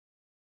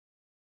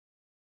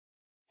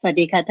สวัส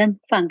ดีค่ะท่าน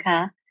ผู้ฟังคะ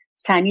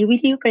สถานีวิ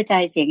ทยุกระจา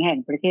ยเสียงแห่ง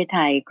ประเทศไท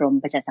ยกรม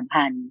ประชาสัม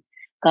พันธ์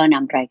ก็น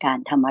ำรายการ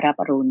ธรรมรับ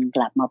อรุณก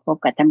ลับมาพบ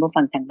กับท่านผู้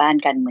ฟังทางบ้าน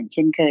กันเหมือนเ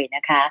ช่นเคยน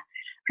ะคะ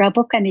เราพ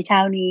บกันในเช้า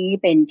นี้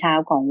เป็นเช้า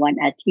ของวัน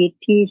อาทิต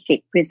ย์ที่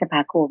10พฤษภ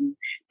าคม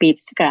ปี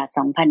พุทธศักราช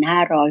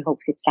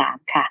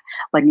2563ค่ะ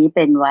วันนี้เ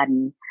ป็นวัน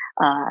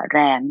แร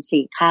ม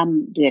4ค่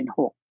ำเดือน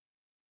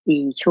6ปี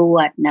ชว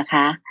ดนะค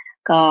ะ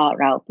ก็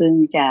เราเพิ่ง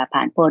จะผ่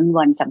านพ้น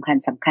วันสำ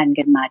คัญ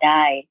กันมาไ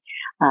ด้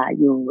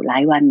อยู่หลา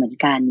ยวันเหมือน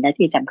กันและ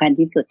ที่สำคัญ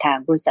ที่สุดทาง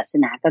พุทธศาส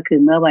นาก็คือ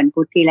เมื่อวัน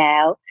พุธที่แล้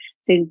ว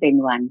ซึ่งเป็น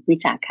วันวิ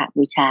สาข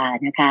บูชา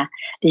นะคะ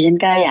ดิฉัน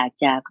ก็อยาก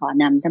จะขอ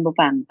นำท่านผู้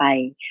ฟังไป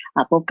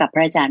พบกับพ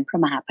ระอาจารย์พระ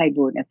มหาไพ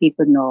บูลย์อภิ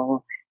ปุโน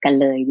กัน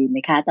เลยดีไหม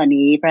คะตอน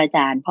นี้พระอาจ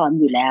ารย์พร้อม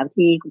อยู่แล้ว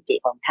ที่กุฏิ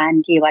ของท่าน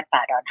ที่วัดป่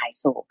าดอนหาย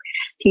โศก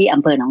ที่อ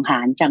ำเภอหนองหา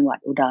นจังหวัด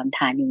อุดรธ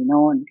านีโ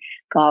น่น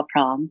ก็พ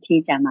ร้อมที่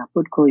จะมาพู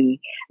ดคุย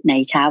ใน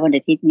เช้าวันอ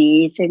าทิตย์นี้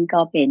ซึ่ง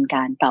ก็เป็นก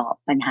ารตอบ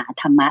ปัญหา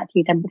ธรรมะ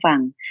ที่ท่านผู้ฟัง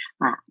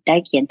ได้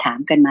เขียนถาม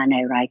กันมาใน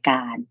รายก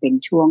ารเป็น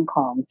ช่วงข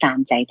องตาม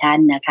ใจท่าน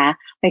นะคะ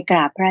ไปกร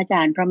าบพระอาจ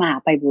ารย์พระมหา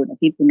ไพบูลย์อ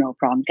ภิปุโน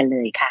พร้อมกันเล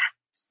ยค่ะ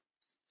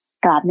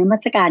กราบนมั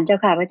สการเจ้า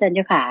ค่ะพระอาจารย์เ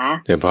จ้าค่ะ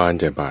เจริญพร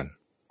เจริญพร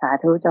สา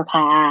ธุเจ้า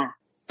ค่ะ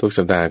ทุก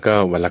สัปดาห์ก็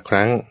วันละค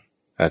รั้ง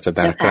สัปด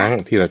าห์ละครั้ง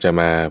ที่เราจะ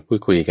มาพูด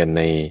คุยกันใ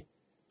น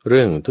เ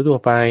รื่องทั่ว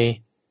ไป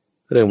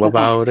เรื่องเบ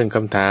าๆเรื่องค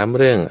ำถาม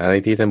เรื่องอะไร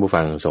ที่ท่านผู้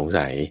ฟังสง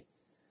สัย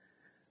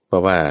เพรา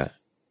ะว่า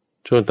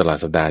ช่วงตลอด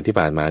สัปดาห์ที่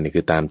ผ่านมานี่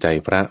คือตามใจ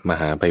พระม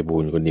หาไพบู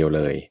ลย์คนเดียวเ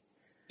ลย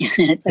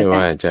ไม่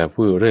ว่าจะ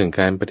พูดเรื่อง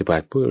การปฏิบั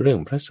ติพูดเรื่อง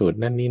พระสูตร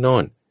นั่นนี่โน่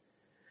น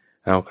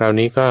เอาคราว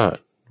นี้ก็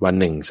วัน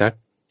หนึ่งสัก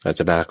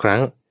สัปดาห์ละครั้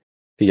ง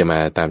ที่จะมา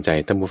ตามใจ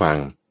ท่านผู้ฟัง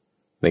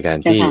ในการ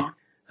ที่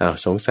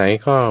สงสัย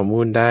ข้อมู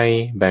ลใด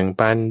แบ่ง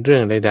ปันเรื่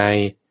องใด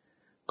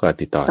ๆก็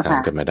ติดต่อทาง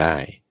กันมาได้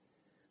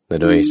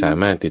โดยสา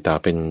มารถติดต่อ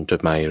เป็นจด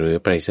หมายหรือ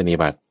ไปรษณีย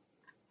บัตร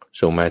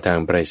ส่งมาทาง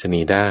ไปรษ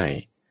ณีย์ได้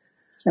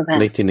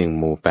เลขที่1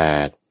หมู่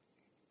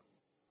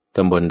8ต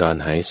ำบลดอน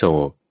หายโศ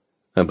ก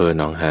อำเภอห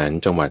นองหาน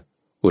จังหวัด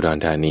อุดร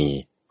ธานี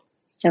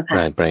ร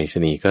ายไปรษ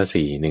ณีย์ก็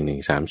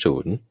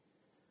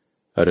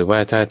41130หรือว่า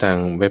ถ้าทาง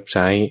เว็บไซ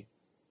ต์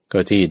ก็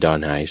ที่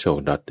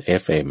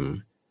donhaisok.fm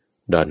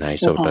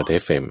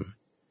donhaisok.fm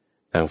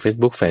ทาง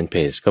Facebook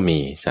Fanpage ก็มี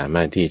สาม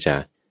ารถที่จะ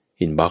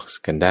inbox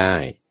กันได้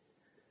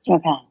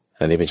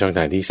อันนี้เป็นช่องท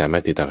างที่สามาร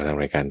ถติดต่อกับทาง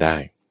รายการได้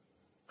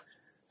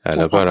แ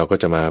ล้วก็เราก็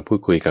จะมาพูด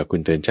คุยกับคุ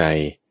ณเตือนใจ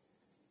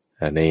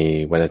ใน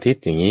วันอาทิต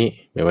ย์อย่างนี้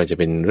ไม่ว่าจะ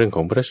เป็นเรื่องข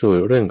องพระสูต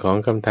รเรื่องของ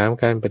คำถาม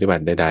การปฏิบั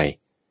ติใด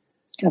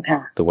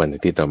ๆทุกวันอา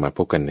ทิตย์เรามาพ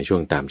บกันในช่ว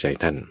งตามใจ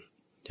ท่าน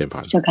เชิญพ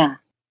รเจ้าค่ะ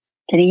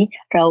ทีนี้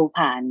เรา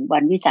ผ่านวั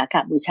นวิสาข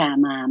บูชา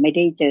มาไม่ไ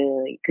ด้เจอ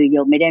คือโย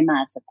มไม่ได้มา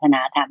สนทน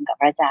าธรรมกับ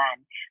พระอาจาร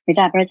ย์ไม่ท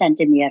ราบพระอาจารย์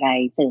จะมีอะไร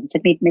เสริมสั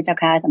กนิดไหมเจ้า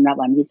ค่ะสำหรับ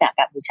วันวิสาข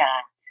บูชา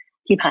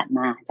ที่ผ่านม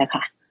าเจ้า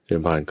ค่ะเชิ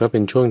ญพรก็เป็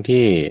นช่วง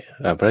ที่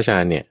พระอาจา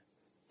รย์เนี่ย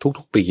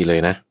ทุกๆปีเลย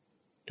นะ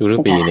ทุ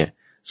กๆปีเนี่ย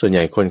ส่วนให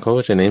ญ่คนเขา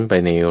ก็จะเน้นไป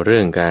ในเรื่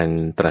องการ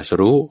ตรัส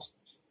รู้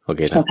โอเ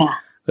คครับ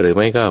หรือไ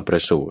ม่ก็ปร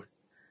ะสูติ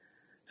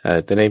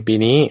แต่ในปี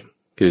นี้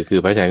คือ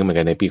พระอาจารย์ก็เหมือน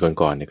กันในปี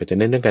ก่อนๆเนี่ยก็จะเ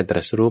น้นเรื่องการต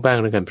รัสรู้บ้าง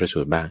เรื่องการประสู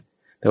ติบ้าง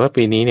แต่ว่า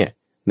ปีนี้เนี่ย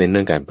เน้นเ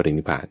รื่องการปริ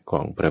นิพพานขอ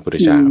งพระพุทธ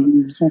เจ้า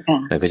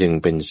แล้วก็จึง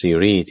เป็นซี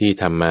รีส์ที่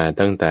ทำมา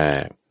ตั้งแต่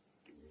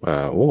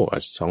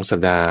2 สัป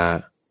ดาห์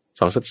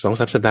2-3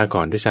 สัปดาห์ก่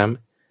อนด้วยซ้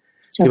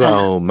ำที่ว่าเอ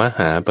ามห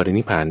าปริ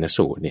นิพพาน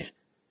สูตรเนี่ย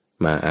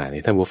มาอ่านใ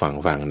ห้ท่านผู้ฟัง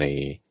ฟังใน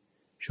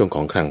ช่วงข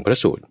องครั้งพระ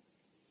สูตร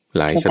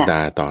หลายสัปดา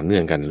ห์ต่อเนื่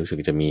องกันรู้สึ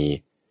กจะมี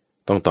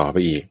ต้องต่อไป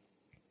อีก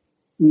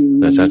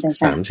แล้วสัก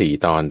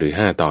3-4 ตอนหรือ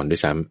5 ตอนด้ว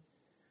ยซ้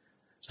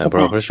ำเพรา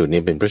ะพระสูตร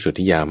นี้เป็นพระสูตร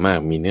ที่ยาวมาก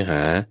มีเนื้อห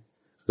า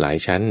หลาย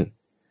ชั้น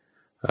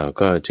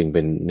ก็จึงเ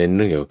ป็นเน้นเ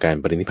รื่องเกี่ยวกับการ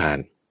ปรินิพพาน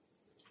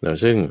แล้ว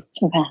ซึ่ง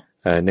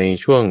ใน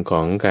ช่วงข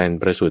องการ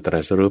ประสูติตรั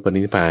สรู้ปริ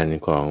นิพพาน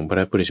ของพร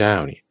ะพุทธเจ้า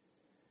นี่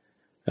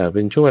เ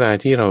ป็นช่วงเวลา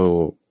ที่เรา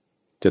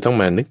จะต้อง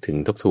มานึกถึง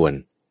ทบทวน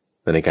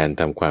ในการ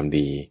ทำความ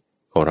ดี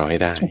ของเราให้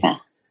ได้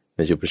ใน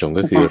จุดประสงค์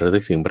ก็คือระลึ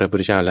กถึงพระพุท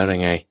ธเจ้าแล้ว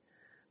ไง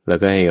แล้ว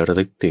ก็ให้ระ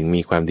ลึกถึง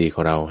มีความดีข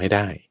องเราให้ไ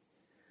ด้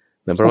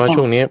แต่เพราะว่า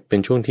ช่วงนี้เป็น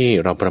ช่วงที่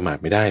เราประมาท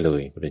ไม่ได้เล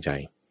ยคุณใจ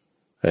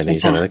ใน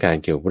สถานการ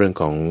ณ์เกี่ยวกับเรื่อง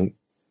ของ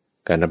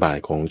การระบาด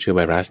ของเชื้อไ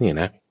วรัสเนี่ย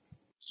นะ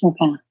ใช่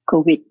ค่ะโค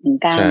วิด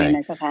-19เนี่ยน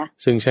ะเจ้าค่ะ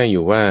ซึ่งใช่อ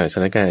ยู่ว่าสถ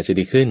านการณ์อาจจะ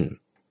ดีขึ้น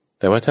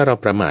แต่ว่าถ้าเรา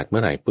ประมาทเมื่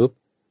อไหร่ปุ๊บ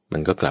มั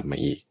นก็กลับมา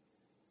อีก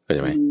เข้าใจ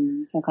ไหม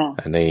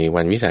ใน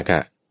วันวิสาขะ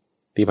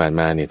ที่ผ่าน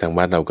มาเนี่ยทาง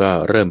วัดเราก็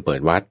เริ่มเปิ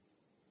ดวัด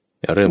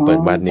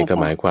นี่ก็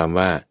หมายความ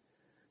ว่า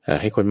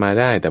ให้คนมา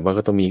ได้แต่ว่า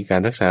ก็ต้องมีกา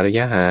รรักษาระย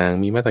ะห่าง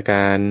มีมาตรก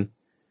าร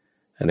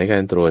ในกา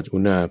รตรวจอุ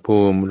ณหภู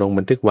มิลง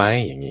บันทึกไว้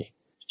อย่างนี้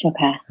เจ้า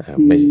ค่ะ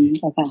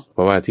เพ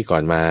ราะว่าที่ก่อ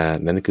นมา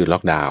นั้นคือล็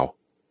อกดาวน์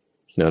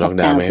ล็อก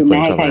ดาวน์ไม่ให้คน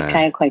เข้ามาใ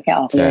ช่ค่อยจะ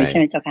ออกเลยใช่ไ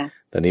หมเจ้าค่ะ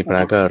ตอนนี้พร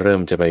ะก็เริ่ม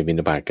จะไปบิณ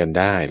ฑบาตกัน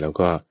ได้แล้ว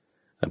ก็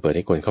เปิดใ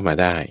ห้คนเข้ามา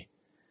ได้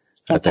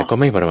แต่ก็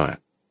ไม่ประมาท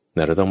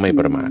เราต้องไม่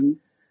ประมาท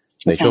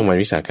ในช่วงวัน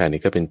วิสาขะ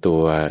นี้ก็เป็นตั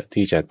ว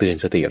ที่จะเตือน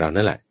สติเรา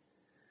นั่นแหละ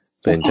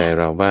เตือนใจ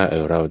เราว่า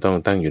เราต้อง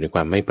ตั้งอยู่ในคว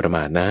ามไม่ประม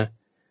าทนะ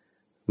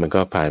มันก็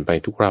ผ่านไป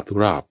ทุกรอบ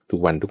ทุก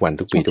วันทุก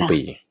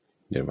ปี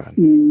เดี๋ยววัน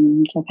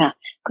ใช่ค่ะ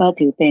ก็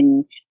ถือเป็น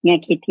แง่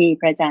คิดที่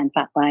พระอาจารย์ฝ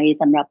ากไว้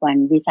สำหรับวัน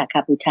วิสาข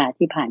บูชา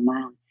ที่ผ่านมา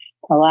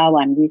เพราะว่า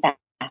วันวิสา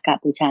ข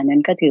บูชานั้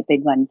นก็ถือเป็น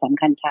วันสำ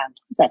คัญทาง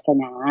ศาส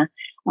นา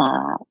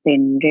เป็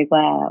นเรียก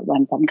ว่าวั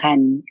นสำคัญ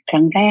ค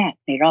รั้งแรก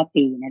ในรอบ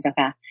ปีนะเจ้า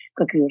ค่ะ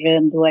ก็คือเริ่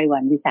มด้วยวั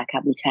นวิสาข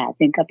บูชา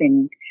ซึ่งก็เป็น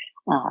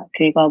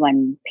เรียกว่าวัน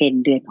เพ็ญ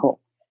เดือน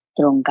6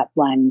ตรงกับ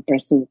วันปร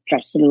ะสูติตรั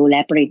สรู้และ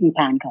ปรินิพพ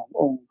านของ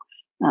องค์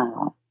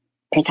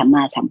พระสัมม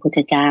าสัมพุทธ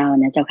เจ้า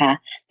นะเจ้าค่ะ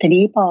ที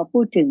นี้พอพู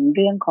ดถึงเ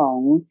รื่องของ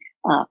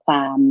คว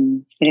าม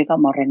เรียกว่า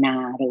มรณา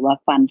หรือว่า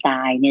ความต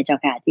ายเนี่ยเจ้า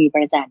ค่ะที่พร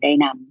ะอาจารย์ได้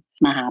น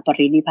ำมหาป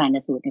รินิพพาน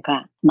สูตรนะคะ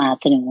มา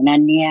เสนอนั้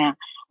นเนี่ย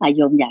โ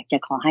ยมอยากจะ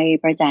ขอให้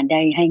พระอาจารย์ไ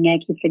ด้ให้แง่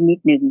คิดสักนิด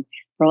นึง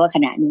เพราะว่าข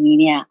ณะนี้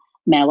เนี่ย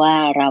แม้ว่า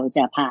เราจ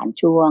ะผ่าน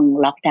ช่วง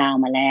ล็อกดาวน์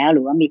มาแล้วห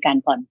รือว่ามีการ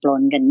ผ่อนปล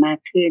นกันมาก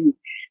ขึ้น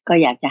ก็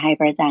อยากจะให้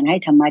พระอาจารย์ให้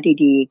ธรรมะ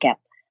ดีๆกับ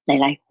ห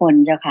ลายๆคน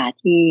เจ้าค่ะ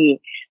ที่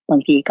บา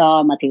งทีก็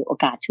มาถือโอ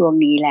กาสช่วง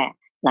นี้แหละ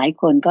หลาย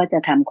คนก็จะ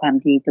ทำความ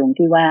ดีตรง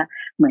ที่ว่า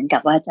เหมือนกั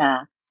บว่าจะ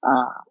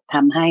ท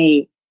ำให้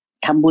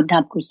ทำบุญท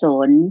ำกุศ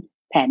ล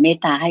แผ่เมต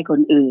ตาให้ค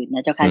นอื่นน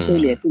ะเจ้าค่ะช่วย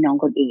เหลือพี่น้อง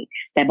คนอื่น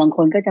แต่บางค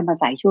นก็จะมา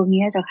ใส่ช่วง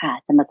นี้เจ้าค่ะ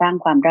จะมาสร้าง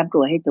ความร่ำร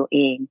วยให้ตัวเอ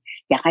ง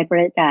อยากให้พร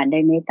ะอาจารย์ได้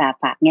เมตตา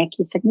ฝากแง่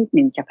คิดสักนิดห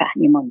นึ่งเจ้าค่ะ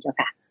นิมนต์เจ้า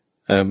ค่ะ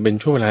เป็น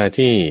ช่วงเวลา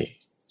ที่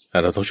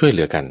เราต้องช่วยเห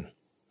ลือกัน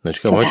นะ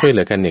คำว่าช่วยเห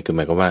ลือกันเนี่ยคือห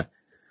มายความว่า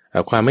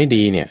ความไม่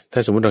ดีเนี่ยถ้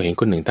าสมมติเราเห็น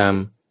คนหนึ่งท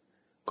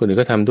ำคนอื่น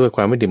ก็ทำด้วยค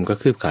วามไม่ดีมันก็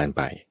คืบคลานไ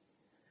ป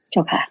เจ้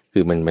าค่ะคื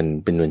อมัน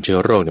เป็นเหมือนเชื้อ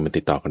โรคเนี่ยมัน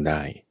ติดต่อกันไ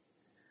ด้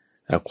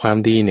ความ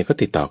ดีเนี่ยก็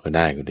ติดต่อกันไ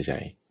ด้คุณใจ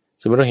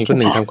สมมติเราเห็นคน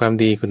หนึ่งทำความ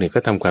ดีคนหนึ่งก็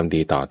ทำความดี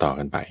ต่อ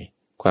กันไป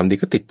ความดี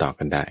ก็ติดต่อ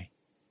กันได้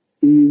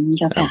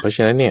เพราะฉ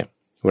ะนั้นเนี่ย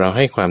เราใ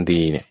ห้ความ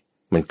ดีเนี่ย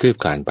มันคืบ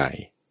คลานไป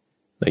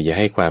เราอย่า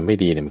ให้ความไม่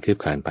ดีเนี่ยมันคืบ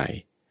คลานไป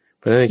เ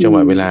พราะฉะนั้นในจังหว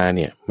ะเวลาเ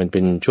นี่ยมันเป็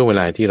นช่วงเว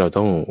ลาที่เรา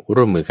ต้อง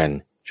ร่วมมือกัน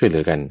ช่วยเหลื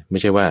อกันไม่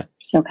ใช่ว่า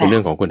เป็นเรื่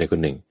องของคนใดค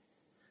นหนึ่ง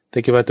ถ้า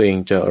คิดว่าตัวเอง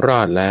จะรอ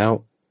ดแล้ว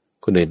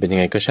คนอื่นเป็นยัง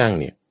ไงก็ช่าง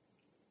เนี่ย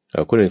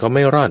คนอื่นเขาไ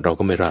ม่รอดเรา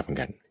ก็ไม่รอดเหมือน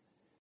กัน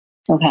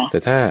แต่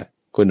ถ้า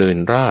คนอื่น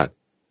รอด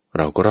เ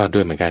ราก็รอดด้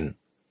วยเหมือนกัน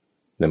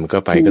แต่มันก็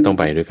ไปก็ต้อง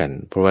ไปด้วยกัน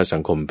เพราะว่าสั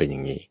งคมเป็นอย่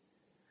างนี้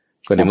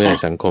ก็ในเมื่อ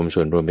สังคม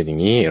ส่วนรวมเป็นอย่า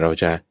งนี้เรา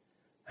จะ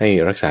ให้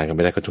รักษากันไป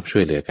ได้ก็ต้องช่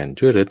วยเหลือกัน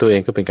ช่วยเหลือตัวเอ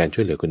งก็เป็นการช่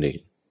วยเหลือคนอื่น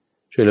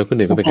ช่วยเหลือคน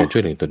อื่นก็เป็นการช่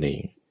วยเหลือตนเอ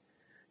ง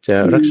จะ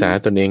รักษา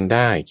ตนเองไ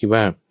ด้คิด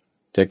ว่า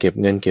จะเก็บ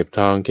เงินเก็บท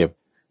องเก็บ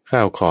ข้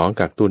าวของ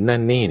กักตุนนั่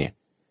นนี่เนี่ย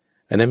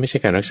อันนั้นไม่ใช่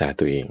การรักษา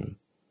ตัวเอง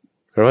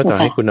เพราะว่าต่อ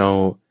ให้คุณเอา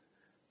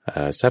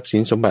ทรัพย์สิ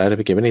นสมบัติอะไรไ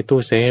ปเก็บไว้ในตู้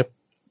เซฟ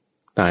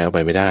ตายเอาไป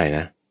ไม่ได้น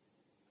ะ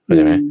เข้าใ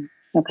จไหม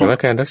แต่ว่า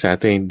การรักษา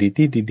ตัวเอง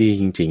ดี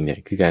จริงๆเนี่ย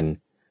คือการ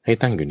ให้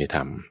ตั้งอยู่ในธร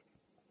รม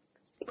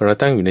พอเรา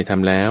ตั้งอยู่ในธรร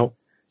มแล้ว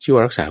ชื่อว่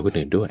ารักษาคน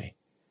อื่นด้วย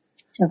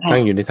ตั้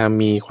งอยู่ในธรรม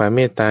มีความเม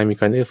ตตามี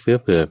ความเอื้อเฟื้อ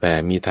เผื่อแผ่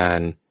มีทาน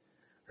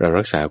เรา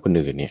รักษาคน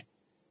อื่นเนี่ย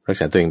รัก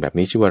ษาตัวเองแบบ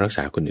นี้ชื่อว่ารักษ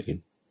าคนอื่น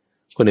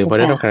คนอื่นพอ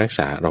ได้รับการรัก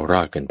ษาเราร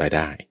อดกันไปไ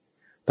ด้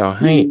ต่อ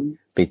ให้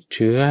ติดเ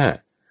ชื้อ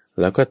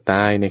แล้วก็ต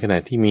ายในขณะ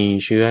ที่มี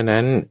เชื้อ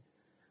นั้น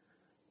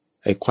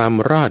ไอ้ความ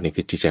รอดเนี่ย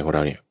คือจิตใจของเร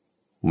าเนี่ย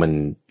มัน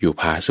อยู่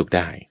ผาสุกไ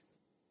ด้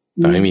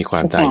ต่อให้มีควา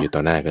มตายอยู่ต่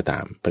อหน้าก็ตา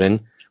มเพราะฉะนั้น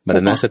มร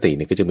ณสติเ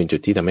นี่ยก็จะเป็นจุ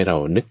ดที่ทำให้เรา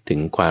นึกถึง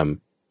ความ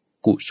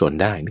กุศล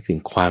ได้นึกถึ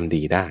งความ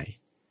ดีได้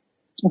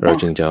เรา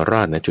จึงจะร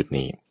อดณจุด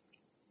นี้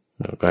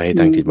ก็ให้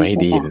ตั้งจิตไว้ให้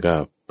ดีมันก็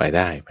ไปไ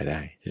ด้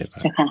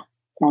เจ้าค่ะ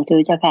สาธุ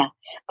เจ้าค่ะ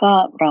ก็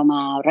เราม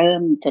าเริ่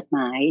มจดหม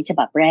ายฉ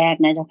บับแรก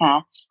นะเจ้าค่ะ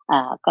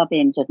ก็เป็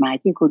นจดหมาย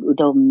ที่คุณอุ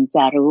ดมจ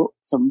ารุ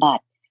สมบั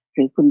ติห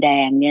รือคุณแด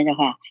งเนี่ยเจ้า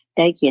ค่ะไ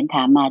ด้เขียนถ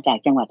ามมาจาก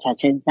จังหวัดฉะ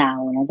เชิงเทรา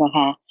นะเจ้า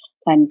ค่ะ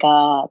ท่านก็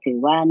ถือ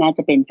ว่าน่าจ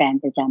ะเป็นแฟน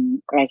ประจ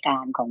ำรายกา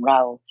รของเรา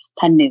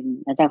ท่านหนึ่ง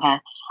นะเจ้าค่ะ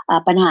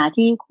ปัญหา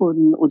ที่คุณ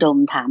อุดม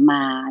ถามม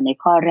าใน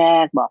ข้อแร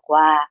กบอก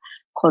ว่า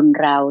คน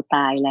เราต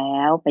ายแล้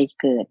วไป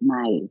เกิดให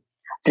ม่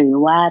หรือ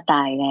ว่าต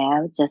ายแล้ว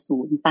จะสู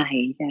ญไป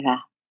ใช่ไหมคะ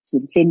สู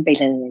ญสิ้นไป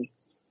เลย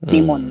นิ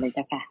มนต์เลยเ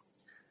จ้าค่ะ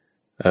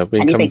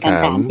อันนี้เป็นค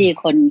ำถามที่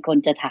คน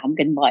จะถาม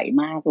กันบ่อย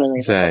มากเลย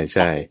ใ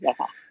ช่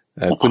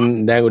คุณ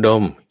แดงอุด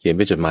มเขียนเ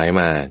ป็นจดหมาย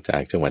มาจา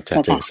กจังหวัดฉะ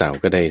เชิงเทรา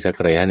ก็ได้สัก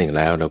ระยะหนึ่งแ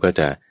ล้วเราก็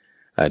จะ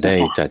ได้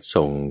จัด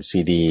ส่งซี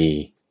ดี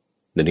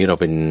เดี๋ยวนี้เรา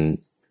เป็น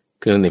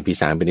เครื่อง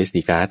MP3เป็น SD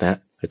card นะ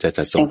ก็จะ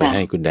จัดส่งไปใ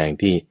ห้คุณแดง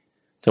ที่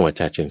จังหวัด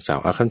ฉะเชิงเทร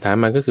าคำถาม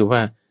มาก็คือว่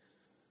า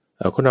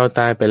คนเรา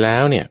ตายไปแล้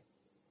วเนี่ย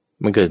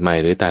มันเกิดใหม่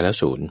หรือตายแล้ว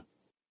สูญ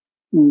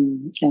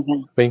ใช่ค่ะ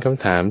เป็นค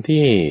ำถาม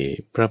ที่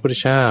พระพุทธ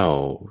เจ้า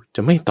จ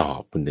ะไม่ตอบ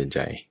คุณเดินใจ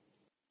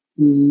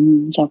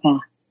ใช่ค่ะ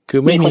คื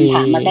อไม่มีคนถ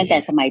ามมาตั้งแต่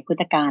สมัยพุท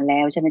ธกาลแล้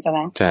วใช่ไหมเจ้า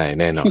ค่ะใช่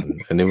แน่นอน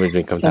อันนี้มันเ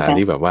ป็นคำถาม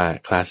ที่แบบว่า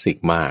คลาสสิก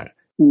มาก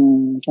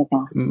ใช่ค่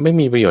ะไม่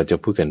มีประโยชน์จะ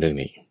พูดกันเรื่อง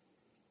นี้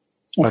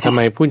ทำไม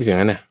พูดอย่า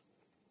งนั้นน่ะ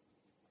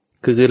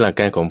คือหลัก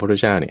การของพระพุทธ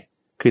เจ้าเนี่ย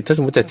คือถ้าส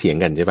มมติจะเถียง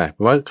กันใช่ป่ะเพ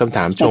ราะว่าคำถ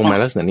ามชงมา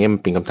ลักษณะนี้มั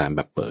นเป็นคำถามแ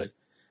บบเปิด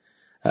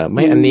ไ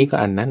ม่อันนี้ก็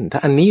อันนั้นถ้า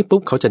อันนี้ปุ๊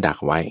บเขาจะดัก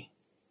ไว้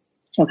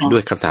ด้ว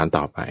ยคำถาม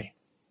ต่อไป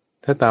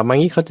ถ้าตอบมา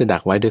งี้เขาจะดั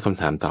กไว้ด้วยค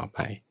ำถามต่อไป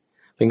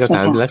เป็นคำถ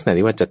ามลักษณะ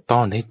ที่ว่าจะต้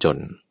อนให้จน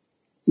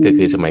ก็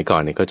คือสมัยก่อ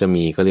นเนี่ยก็จะ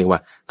มีก็เรียกว่า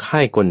ค่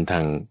ายกลทา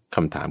งค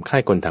ำถามค่า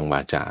ยกลทางว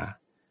าจา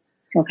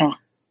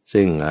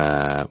ซึ่ง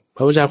พ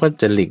ระพุทธเจ้าก็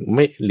จะหลี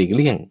กเ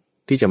ลี่ยง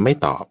ที่จะไม่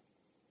ตอบ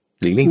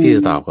หลีกเลี่ยงที่จ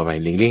ะตอบเข้าไป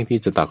หลีกเลี่ยงที่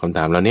จะตอบคำถ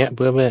ามเหล่านี้เ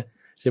พื่อ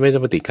จะไม่ต้อ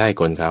งปฏิค่าย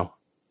กลเขา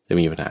จะ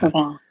มีปัญหา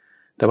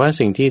แต่ว่า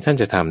สิ่งที่ท่าน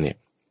จะทำเนี่ย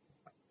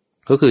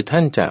ก็คือท่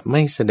านจะไ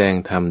ม่แสดง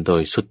ธรรมโด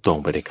ยสุดตรง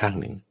ไปในข้าง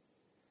หนึ่ง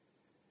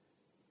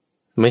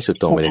ไม่สุด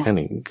โต่งไปในข้างห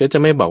นึ่งก็จะ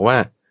ไม่บอกว่า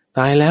ต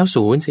ายแล้ว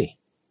ศูนย์สิ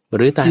ห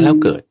รือตายแล้ว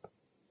เกิด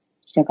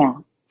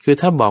คือ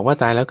ถ้าบอกว่า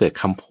ตายแล้วเกิด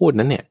คำพูด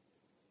นั้นเนี่ย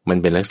มัน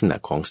เป็นลักษณะ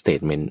ของ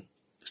statement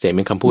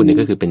คำพูดเนี่ย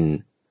ก็คือเป็น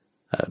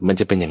มัน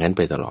จะเป็นอย่างนั้นไ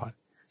ปตลอด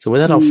สมม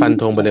ติถ้าเราฟัน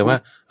ธงไปเลยว่า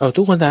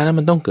ทุกคนตายแล้ว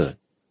มันต้องเกิด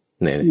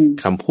เนี่ย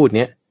คำพูดเ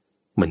นี้ย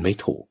มันไม่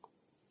ถูก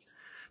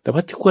แต่ว่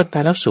าทุกคนตา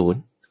ยแล้วศูนย์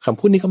คำ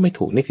พูดนี้ก็ไม่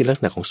ถูกนี่คือลัก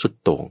ษณะของสุด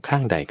โต่งข้า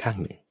งใดข้าง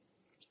หนึ่ง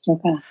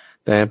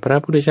แต่พระ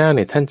พุทธเจ้าเ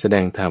นี่ยท่านแสด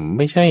งธรรมไ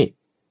ม่ใช่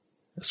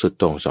สุด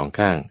โต่งสอง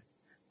ข้าง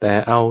แต่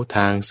เอาท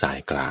างสาย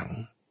กลาง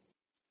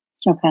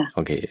โอ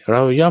เคเร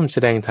าย่อมแส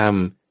ดงธรรม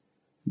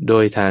โด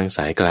ยทางส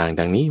ายกลาง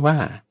ดังนี้ว่า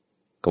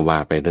ก็ว่า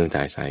ไปเรื่องส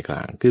ายกล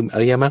างคืออ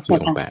ริยมรรคมี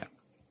องค์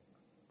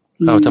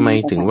 8เราทำไม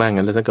ถึงว่า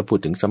งั้นแล้วท่านก็พูด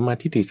ถึงสัมมา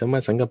ทิฏฐิสัมมา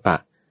สังกัปปะ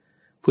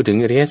พูดถึง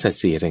อริยสัจ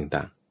สี่อะไร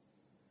ต่าง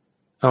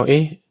ๆ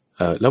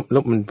แล้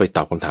วมันไปต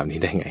อบคำถามนี้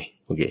ได้ไง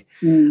โอเค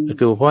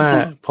คือเพราะว่า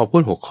พอพู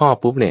ดหัวข้อ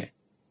ปุ๊บเนี่ย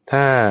ถ้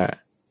า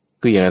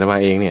คืออย่างอาตมา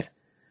เองเนี่ย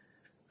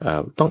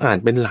ต้องอ่าน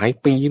เป็นหลาย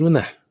ปีนู่น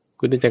น่ะ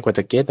คุณได้ใจกว่า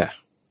จะเก็ต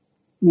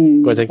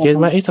กว่าจะเก็ต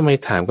ว่าทำไม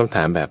ถามคำถ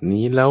ามแบบ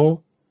นี้แล้ว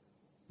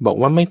บอก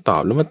ว่าไม่ตอ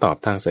บแล้วมาตอบ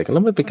ทางสายกันแล้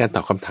วมันเป็นการต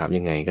อบคำถาม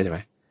ยังไงก็ใช่ไหม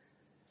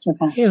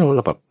เ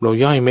ราแบบเรา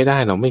ย่อยไม่ได้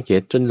เราไม่เก็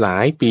ตจนหลา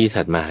ยปี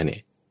ถัดมาเนี่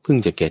ยเพิ่ง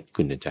จะเก็ต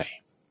คุณใจ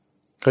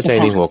เข้าใจ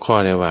ในหัวข้อ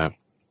ได้ว่า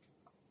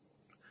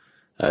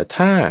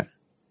ถ้า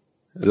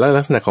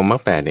ลักษณะของมรร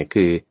ค 8เนี่ย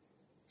คือ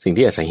สิ่ง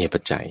ที่อาศัยเหตุปั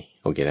จจัย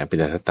โอเคนะเป็น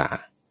อนัตตา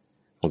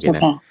โอเคน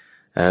ะ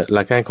ห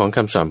ลักการของค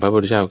ำสอนพระพุ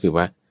ทธเจ้าคือ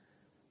ว่า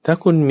ถ้า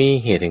คุณมี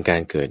เหตุแห่งกา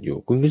รเกิดอยู่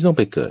คุณก็ต้อง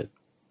ไปเกิด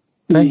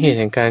ถ้าเหตุ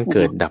แห่งการเ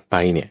กิดดับไป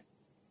เนี่ย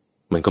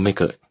มันก็ไม่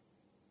เกิด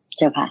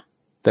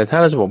แต่ถ้า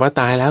เราจะบอกว่า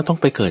ตายแล้วต้อง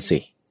ไปเกิดสิ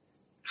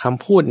ค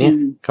ำพูดเนี้ย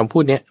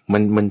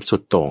มันสุ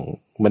ดโต่ง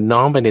มันน้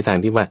อมไปในทาง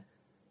ที่ว่า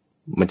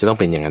มันจะต้อง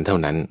เป็นอย่างนั้นเท่า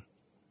นั้น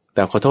แ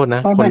ต่ขอโทษน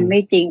ะเพราะมันไ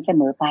ม่จริงเส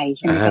มอไปใ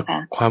ช่ไหมคะ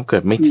ความเกิ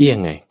ดไม่เที่ยง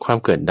ไงความ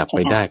เกิดดับไป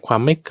ได้ควา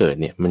มไม่เกิด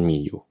เนี่ยมันมี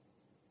อยู่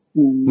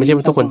ไม่ใช่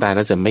ว่าทุกคนตายแ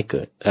ล้วจะไม่เ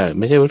กิด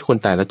ไม่ใช่ว่าทุกคน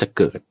ตายแล้วจะ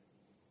เกิด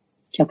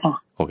ใช่ค่ะ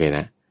โอเคน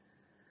ะ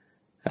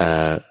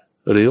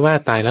หรือว่า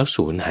ตายแล้ว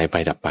สูญหายไป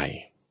ดับไป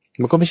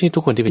มันก็ไม่ใช่ทุ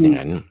กคนที่เป็นอย่าง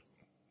นั้น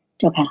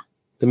ใช่ค่ะ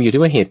แต่มันอยู่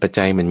ที่ว่าเหตุปัจ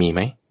จัยมันมีไห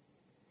ม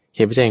เห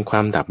ตุปัจจัยคว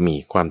ามดับมี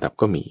ความดับ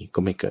ก็มีก็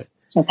ไม่เกิด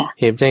ใช่ค่ะ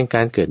เหตุปัจจัยก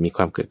ารเกิดมีค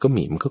วามเกิดก็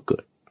มีมันก็เกิ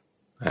ด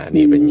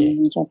นี่เป็นอย่างนี้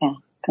ใช่ค่ะ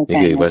นี่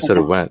คือว่าส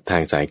รุปว่าทา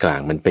งสายกลาง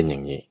มันเป็นอย่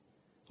างนี้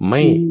ไ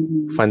ม่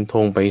ฟันธ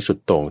งไปสุด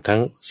โต่งทั้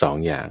งสอง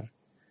อย่าง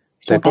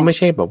แต่ก็ไม่ใ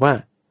ช่แบบว่า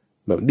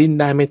แบบดิ้น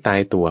ได้ไม่ตาย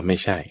ตัวไม่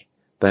ใช่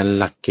แต่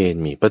หลักเกณ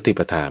ฑ์มีปฏิป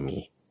ทามี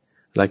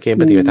หลักเกณฑ์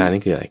ปฏิปทา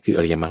นี่คืออะไรคืออ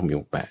ริยมรรคมีอ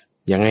งค์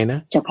 8ยังไงนะ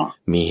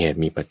มีเหตุ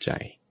มีปัจจั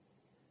ย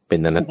เป็น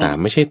อนัตตา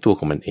ไม่ใช่ตัวข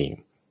องมันเอง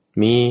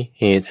มี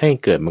เหตุให้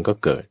เกิดมันก็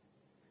เกิด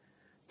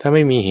ถ้าไ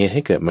ม่มีเหตุใ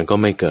ห้เกิดมันก็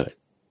ไม่เกิด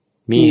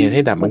มีเหตุใ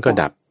ห้ดับมันก็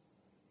ดับ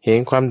เหตุ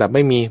ความดับไ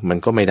ม่มีมัน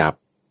ก็ไม่ดับ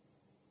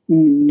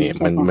เนี่ย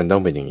มันต้อ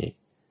งเป็นอย่างนี้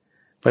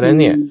เพราะฉะนั้น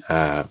เนี่ย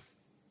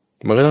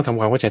มันก็ต้องทำ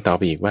ความเข้าใจต่อไ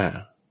ปอีกว่า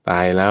ตา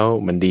ยแล้ว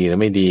มันดีหรือ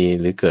ไม่ดี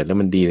หรือเกิดแล้ว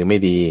มันดีหรือไม่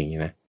ดีอย่างนี้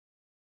นะ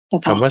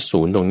คำว่าศู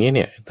นย์ตรงนี้เ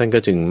นี่ยท่านก็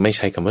จึงไม่ใ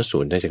ช้คำว่าศู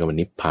นย์ได้ใช้คำว่า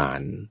นิพพา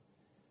น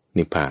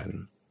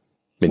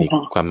เป็นอีก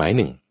ความหมายห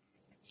นึ่ง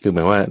คือหม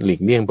ายว่าหลี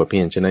กเลี่ยงบทเพี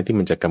ยรชนะที่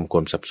มันจะกำก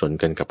วมสับสน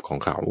กันกับของ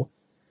เขา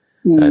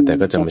แต่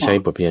ก็จะไม่ใช่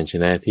บทเพียรช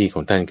นะที่ข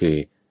องท่านคือ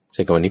ใ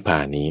ช้คำว่านิพพา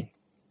นนี้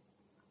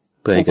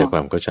เพื่อให้เกิดคว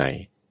ามเข้าใจ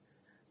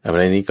อะ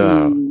ไรนี้ก็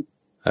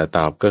ต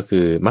อบก็คื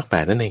อมรรค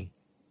 8นั่นเอง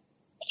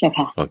ใช่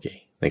ค่ะโอเค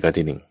ในข้อ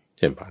ที่1เ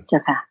ชิญพรเจ้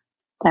าค่ะ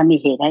ถ้ามี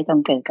เหตุให้ต้อ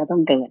งเกิดก็ต้อ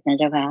งเกิดนะ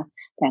เจ้าค่ะ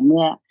แต่เ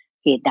มื่อ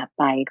เหตุดับ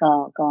ไป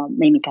ก็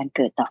ไม่มีการเ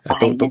กิดต่อไป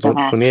นะเจ้า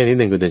ค่ะตรงนี้นิด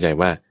นึงคุณจะใจ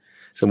ว่า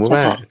สมมุติ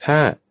ว่าถ้า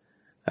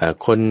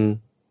คน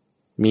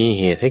มี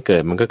เหตุให้เกิ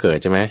ดมันก็เกิด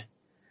ใช่ไหม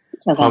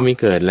พอมี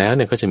เกิดแล้วเ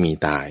นี่ยก็จะมี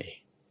ตาย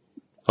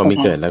พอมี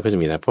เกิดแล้วก็จะ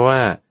มีตายเพราะว่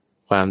า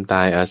ความต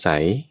ายอาศั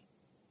ย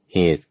เห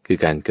ตุคือ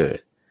การเกิด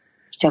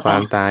ควา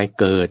มตาย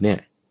เกิดเนี่ย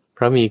เพ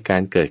ราะมีกา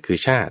รเกิดคือ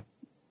ชาติ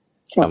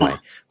ทำไม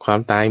ความ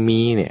ตาย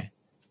มีเนี่ย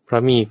เพรา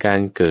ะมีกา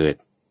รเกิด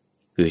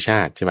คือช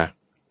าติใช่ปะ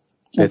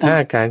แต่ถ้า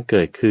การเ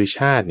กิดคือช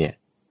าติเนี่ย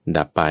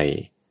ดับไป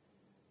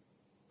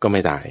ก็ไ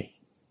ม่ตาย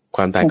ค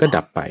วามตายก็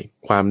ดับไป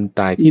ความ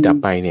ตายที่ดับ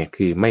ไปเนี่ย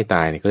คือไม่ต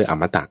ายเนี่ยก็เรียกอ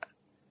มตะ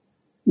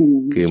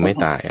คือไม่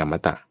ตายอม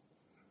ตะ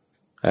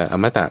อ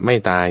มตะไม่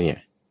ตายเนี่ย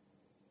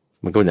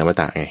มันก็เป็นอม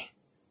ตะไง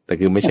แต่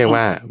คือไม่ใช่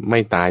ว่าไม่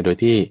ตายโดย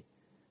ที่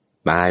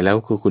ตายแล้ว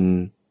คือคุณ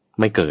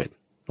ไม่เกิด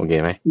โอเค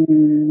ไหม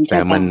แต่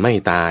มันไม่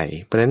ตาย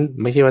เพราะฉะนั้น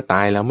ไม่ใช่ว่าต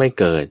ายแล้วไม่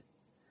เกิด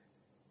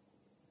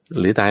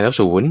หรือตายแล้ว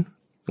ศูนย์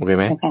โอเค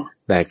ไหม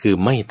แต่คือ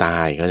ไม่ตา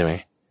ยเข้าใจไหม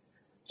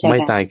ไม่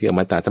ตายคืออ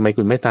มตะทำไม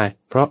คุณไม่ตาย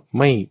เพราะ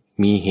ไม่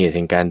มีเหตุแ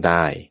ห่งการต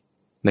าย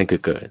นั่นคื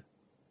อเกิด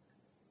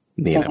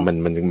นี่แหละ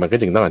มันก็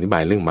จึงต้องอธิบา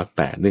ยเรื่องมรรค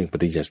 8เรื่องป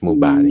ฏิจจสมุป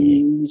บาทอย่าง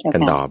นี้กั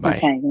นต่อไป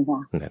ใช่เจ้าค่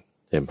ะ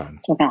เชิญพร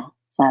เจ้าค่ะ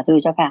สาธุ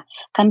เจ้าค่ะ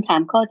คำถา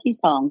มข้อที่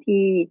2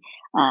ที่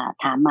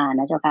ถามมา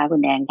นะเจ้าค่ะคุ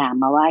ณแดงถาม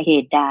มาว่าเห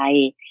ตุใด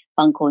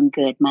บางคนเ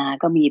กิดมา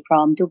ก็มีพร้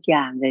อมทุกอ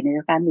ย่างเลยนะเ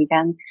จ้าค่ะมี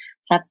ทั้ง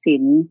ทรัพย์สิ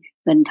น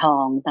เงินทอ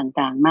ง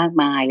ต่างๆมาก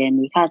มายเลย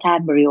มีข้าทาส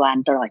บริวาร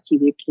ตลอดชี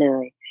วิตเล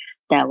ย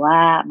แต่ว่า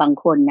บาง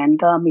คนนั้น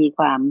ก็มีค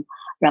วาม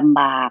ลำ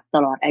บากต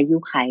ลอดอายุ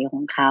ขัยข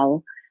องเขา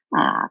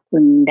คุ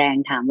ณแดง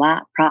ถามว่า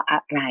เพราะอะ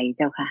ไรเ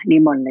จ้าค่ะนิ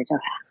มนต์เลยเจ้า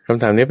ค่ะค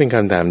ำถามนี้เป็นค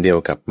ำถามเดียว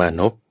กับมา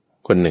นพ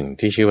คนหนึ่ง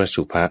ที่ชื่อว่า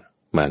สุภ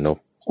มานพ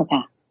เจ้าค่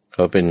ะเข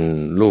าเป็น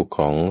ลูกข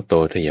องโต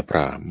ทยพร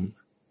าหมณ์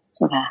เ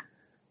จ้าค่ะ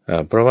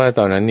เพราะว่าต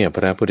อนนั้นเนี่ยพ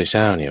ระพุทธเ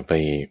จ้าเนี่ยไป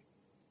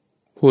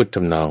พูดท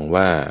ำนอง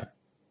ว่า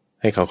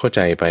ให้เขาเข้าใ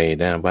จไป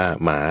นะว่า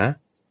หมา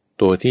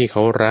ตัวที่เข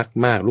ารัก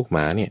มากลูกหม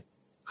าเนี่ย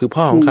คือ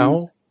พ่อของเขา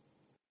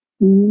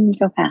เ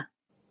จ้าค่ะ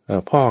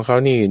พ่อของเขา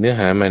นี่เนื้อ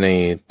หามาใน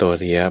โต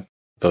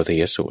ท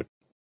ยสูตร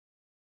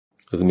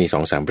คือมี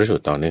 2-3 พระสู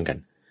ตรต่อเนื่องกัน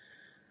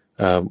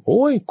โ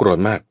อ้ยโกรธ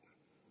มาก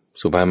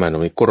สุภามาน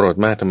พโกรธ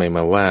มากทำไมม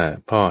าว่า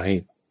พ่อใ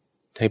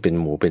ห้เป็น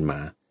หมูเป็นหมา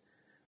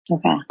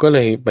ก็เล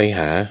ยไปห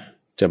า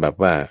จะแบบ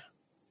ว่า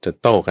จะ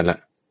โต้กันละ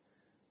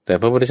แต่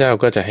พระพุทธเจ้า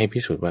ก็จะให้พิ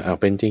สูจน์ว่าเอา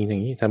เป็นจริงอย่า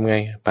งนี้ทำไง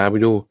พาไป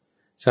ดู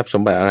ทรัพย์ส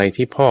มบัติอะไร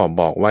ที่พ่อ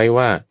บอกไว้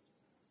ว่า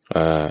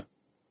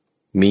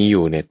มีอ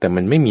ยู่เนี่ยแต่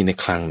มันไม่มีใน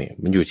คลังเนี่ย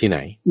มันอยู่ที่ไหน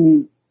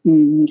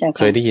เ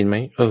คยได้ยินไหม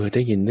ไ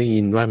ด้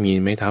ยินว่ามี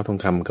ไม้เท้าทอง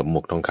คำกับหม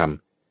วกทองค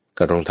ำ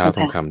กับรองเท้าท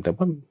องคำแต่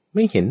ว่าไ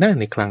ม่เห็นหน้า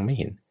ในคลังไม่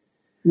เห็น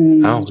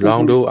เอาลอง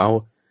ดูเอา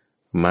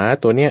หมา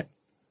ตัวเนี้ย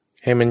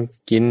ให้มัน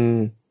กิน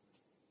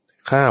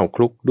ข้าวค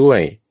ลุกด้วย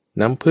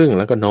น้ำผึ้งแ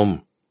ล้วก็นม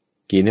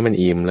กินให้มัน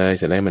อิ่มเลยเ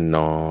สร็จแล้วมันน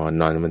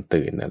อนมัน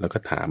ตื่นนะแล้วก็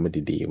ถามมัน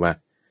ดีๆว่า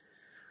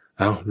เ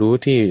อารู้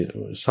ที่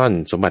ซ่อน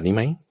สมบัตินี้ไห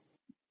ม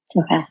เจ้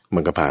าค่ะมั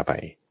นก็พาไป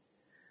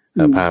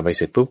เ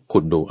สร็จปุ๊บขุ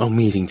ดดู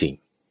มีจริง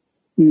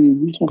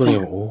ๆก็เลย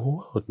โอ้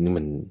นี่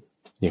มัน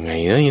ยังไง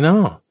เนา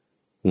ะ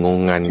งง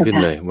งันขึ้น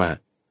เลยว่า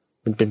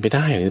มันเป็นไปไ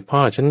ด้หรือพ่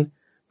อฉัน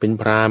เป็น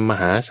พราหมณ์ม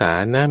หาศา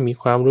ลนะมี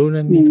ความรู้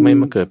นั่นนี่ทำไม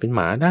มาเกิดเป็นห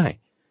มาได้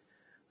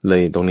เล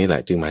ยตรงนี้แหล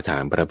ะจึงมาถา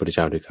มพระพุทธเ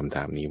จ้าด้วยคำถ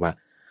ามนี้ว่า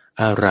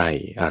อะไ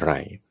ร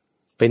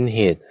เป็นเห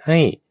ตุให้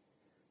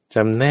จ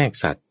ำแนก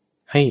สัตว์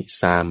ให้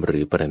ซามหรื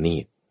อประณี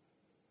ต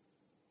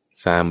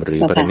ซามหรื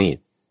อประณีต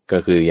ก็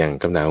คืออย่าง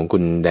คำถามของคุ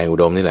ณแดงอุ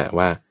ดมนี่แหละ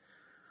ว่า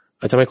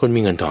ทำไมคน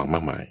มีเงินทองม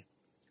ากมาย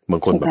บา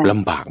งคนแบบล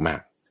ำบากมา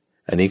ก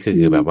อันนี้คื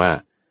อแบบว่า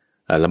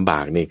ลำบ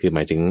ากนี่คือหม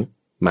ายถึง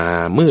มา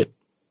มืด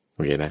โอ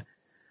เคนะ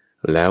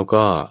แล้ว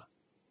ก็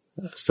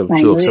สะ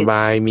ดวกสบ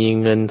ายมี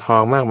เงินทอ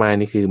งมากมาย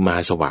นี่คือมา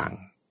สว่าง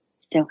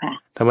เจ้าค่ะ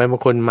ทำไมบา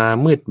งคนมา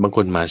มืดบางค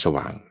นมาส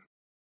ว่าง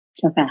เ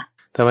จ้าค่ะ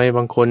ทำไมบ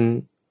างคน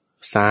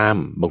ซาม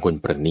บางคน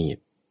ประณีต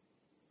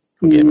โ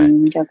อเคไหม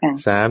เจ้าค่ะ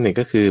ซามเนี่ย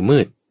ก็คือมื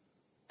ด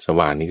ส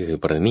ว่างนี่ก็คือ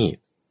ประณีต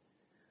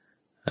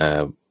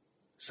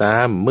ซา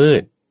มมื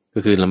ดก็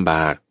คือลำบ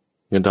าก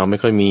เงินทองไม่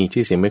ค่อยมี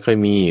ชื่อเสียงไม่ค่อย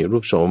มีรู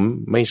ปโฉม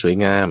ไม่สวย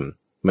งาม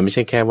มันไม่ใ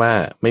ช่แค่ว่า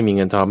ไม่มีเ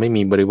งินทองไม่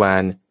มีบริวา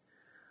ร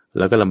แ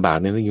ล้วก็ลำบาก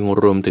เนี่ยยัง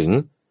รวมถึง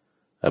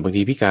บาง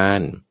ทีพิกา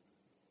ร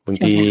บาง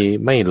ที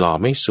ไม่หล่อ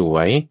ไม่สว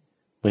ย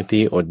บางที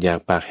อดอยาก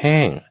ปากแห้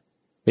ง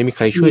ไม่มีใค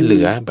รช่วยเหลื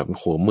อแบบ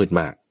โหมืด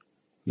มาก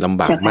ลำ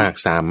บากมาก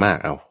ซามมาก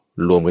เอา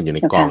รวมกันอยู่ใน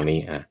กองนี้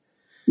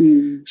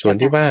ส่วน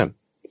ที่ว่า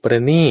ปร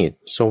ะณีต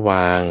ส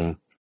ว่าง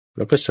แ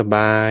ล้วก็สบ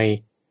าย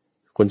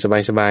คนส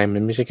บายมั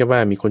นไม่ใช่แค่ว่า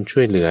มีคนช่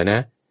วยเหลือนะ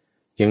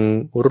ยัง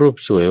รูป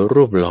สวย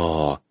รูปหล่อ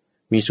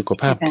มีสุข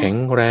ภาพแข็ง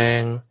แร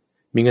ง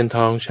มีเงินท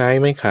องใช้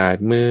ไม่ขาด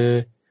มือ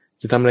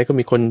จะทำอะไรก็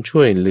มีคนช่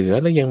วยเหลือ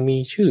แล้วยังมี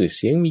ชื่อเ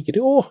สียงมีกิจ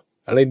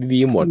อะไรดี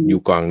ๆหมดอ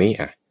ยู่กองนี้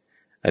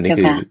อันนี้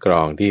คือกร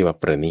องที่ว่า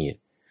ประณีต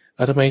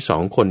ทำไมสอ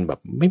งคนแบบ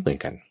ไม่เหมือน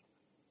กัน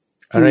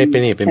อะไรเป็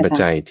นเหตุเป็นปัจ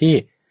จัยที่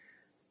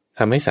ท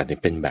ำให้สัตว์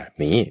เป็นแบบ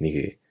นี้นี่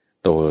คือ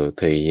โตเ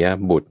ทย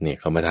บุตรเนี่ย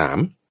เขามาถาม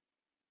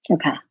เจ้า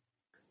ค่ะ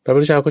พระพุ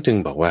ทธเจ้าก็จึง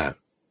บอกว่า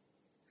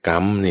กรร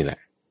มนี่แหละ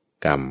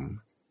กรรม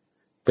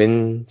เป็น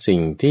สิ่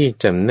งที่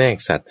จำแนก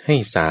สัตว์ให้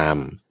ซาม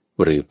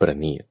หรือประ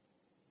ณีต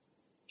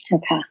เจ้า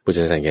ค่ะพุทธศ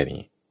าสนา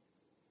นี้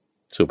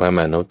สุภาม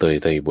านพเ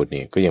ตยบุตรเ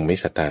นี่ยก็ยังไม่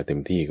ศรัทธาเต็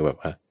มที่ก็แบบ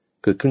ว่า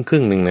คือครึ่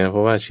งนึงนะเพร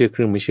าะว่าเชื่อค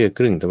รึ่งไม่เชื่อค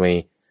รึ่งทำไม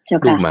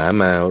ลูกหมา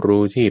มา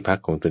รู้ที่พัก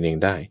ของตัวเอง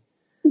ได้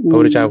พระ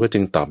พุทธเจ้าก็จึ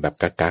งตอบแบบ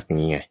กักๆอย่า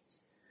งนี้ไง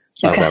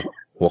ตอบแบบ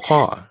หัวข้อ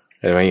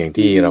อะไรอย่าง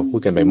ที่เราพูด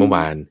กันไปเมื่อว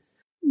าน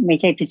ไม่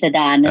ใช่พิสด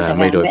ารนะ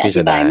ไม่โดยพิส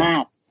ดาร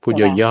พูด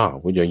ย่อ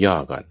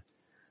ๆก่อน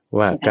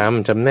ว่ากรรม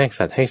จำแนก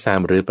สัตว์ให้ซาม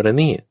หรือประ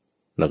ณีต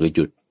เราก็ห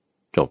ยุด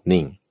จบ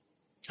นิ่ง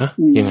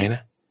ยังไงน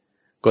ะ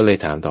ก็เลย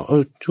ถามต่อ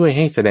ช่วยใ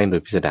ห้แสดงโด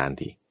ยพิสดาร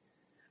ที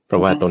เพรา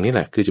ะว่าตรงนี้แห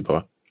ละคือจะบอก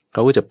ว่าเข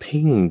าก็จะเ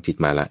พ่งจิต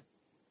มาละ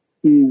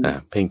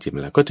เพ่งจิตม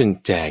าแล้วก็จึง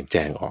แจกแจ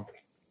งออก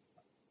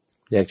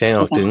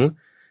ถึง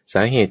ส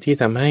าเหตุที่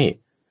ทำให้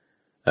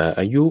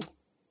อายุ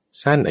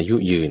สั้นอายุ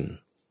ยืน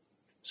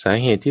สา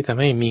เหตุที่ทำ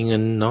ให้มีเงิ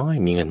นน้อย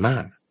มีเงินมา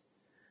ก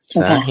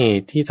สาเห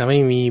ตุที่ทำให้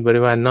มีบ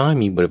ริวารน้อย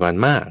มีบริวาร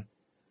มาก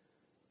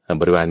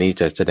บริวารนี้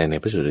จะแสดงใน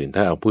พระสูตรอื่นถ้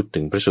าเอาพูดถึ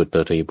งพระสูตรเต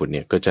ตยบุตรเ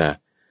นี่ยก็จะ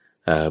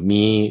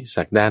มี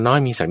ศักดาน้อย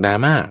มีศักดา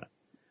มาก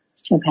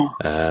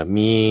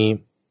มี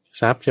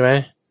ทรัพย์ใช่ไหม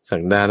ศั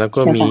กดาแล้ว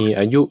ก็มี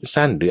อายุ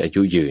สั้นหรืออา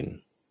ยุยืน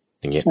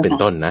อย่างเงี้ยเป็น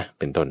ต้นนะ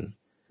เป็นต้น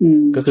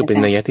ก็คือเป็น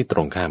นัยยะที่ตร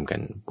งข้ามกั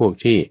นพวก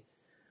ที่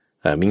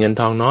มีเงิน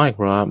ทองน้อยเพ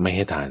ราะไม่ใ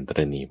ห้ทานตร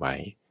ะหนี่ไว้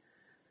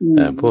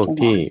พวก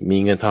ที่มี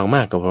เงินทองม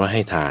ากก็เพราะว่าใ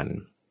ห้ทาน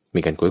มี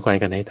การคุ้ยควาย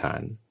กันให้ทา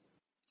น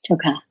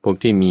พวก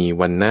ที่มี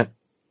วรรณะ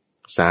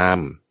ซาม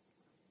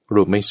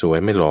รูปไม่สวย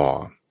ไม่หล่อ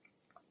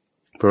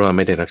เพราะว่าไ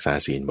ม่ได้รักษา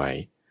ศีลไว้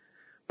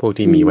พวก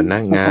ที่มีวรรณะ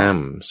งาม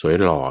สวย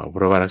หล่อเพ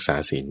ราะว่ารักษา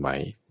ศีลไว้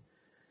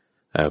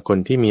คน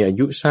ที่มีอา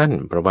ยุสั้น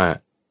เพราะว่า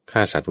ฆ่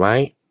าสัตว์ไว้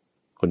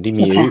คนที่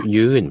มีอายุ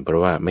ยืนเพรา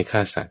ะว่าไม่ฆ่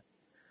าสัตว์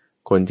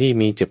คนที่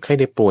มีเจ็บไข้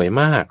ได้ป่วย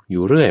มากอ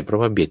ยู่เรื่อยเพราะ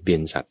ว่าเบียดเบีย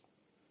นสัตว์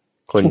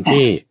คน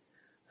ที่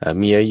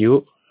มีอายุ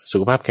สุ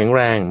ขภาพแข็งแ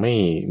รงไม่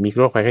มีโ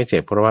รคภัยไข้เจ็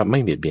บเพราะว่าไม่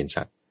เบียดเบียน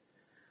สัตว์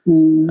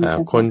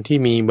คนที่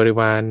มีบริ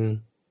วาร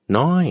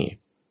น้อย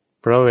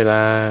เพราะเวล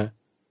า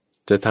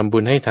จะทำบุ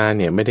ญให้ทาน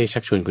เนี่ยไม่ได้ชั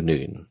กชวนคน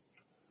อื่น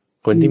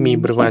คนที่มี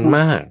บริวารม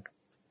าก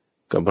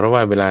ก็เพราะว่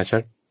าเวลา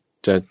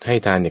จะให้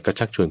ทานเนี่ยก็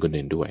ชักชวนคน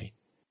อื่นด้วย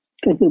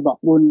ก็คือบอก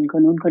บุญค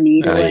นนู้นคนนี้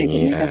ด้วย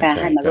ที่จะ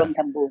ให้มาร่วมท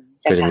ำบุญ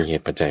ก็จะมีเห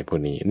ตุปัจจัยพวก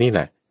นี้นี่แห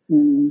ละ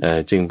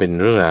จึงเป็น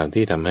เรื่องราว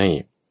ที่ทำให้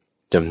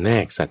จำแน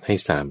กสัตว์ให้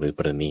สามหรือป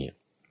ระณีต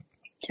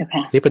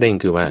ที่ประเด็น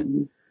คือว่า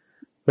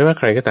ไม่ว่า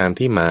ใครก็ตาม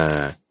ที่มา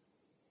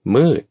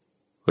มืด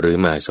หรือ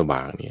มาสว่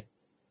างเนี่ย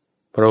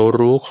เรา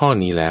รู้ข้อ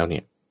นี้แล้วเนี่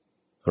ย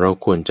เรา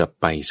ควรจะ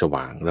ไปส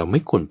ว่างเราไ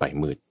ม่ควรไป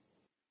มืด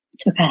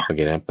โอเค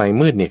นะไป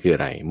มืดเนี่ยคืออ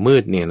ะไรมื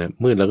ดเนี่ยนะ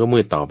มืดแล้วก็มื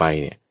ดต่อไป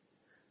เนี่ย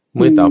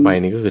มืดต่อไป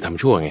นี่ก็คือท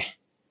ำชั่วไง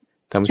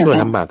ทำชั่ว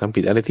ทำบาปทำ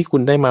ผิดอะไรที่คุ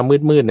ณได้มามื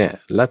ดเนี่ย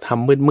แล้วท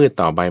ำมืด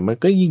ต่อไปมัน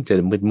ก็ยิ่งจะ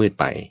มืด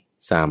ไป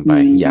ซามไป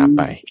หยาบไ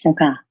ป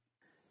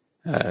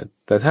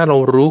แต่ถ้าเรา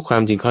รู้ควา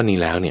มจริงข้อนี้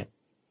แล้วเนี่ย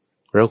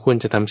เราควร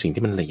จะทำสิ่ง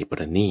ที่มันละเอียดป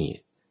ระณีต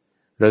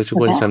เรา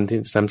ควร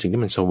ทำสิ่ง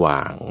ที่มันสว่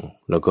าง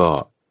แล้วก็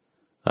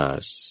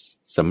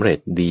สำเร็จ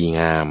ดี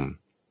งาม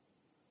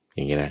อ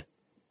ย่างนี้นะ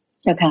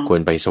คว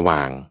รไปสว่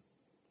าง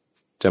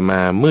จะมา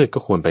มืดก็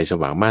ควรไปส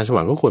ว่างมาสว่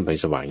างก็ควรไป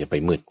สว่างอย่าไป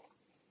มืด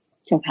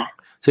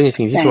ซึ่ง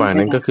สิ่งที่สว่าง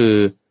นั้นก็คือ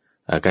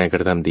การก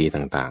ระทำดี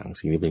ต่างๆ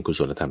สิ่งที่เป็นกุ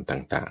ศลธรรม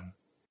ต่าง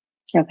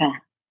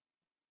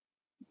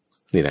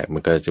ๆนี่แหละมั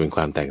นก็จะเป็นค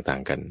วามแตกต่า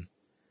งกัน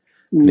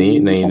นี้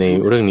ใน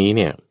เรื่องนี้เ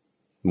นี่ย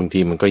บางที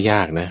มันก็ย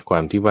ากนะควา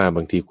มที่ว่าบ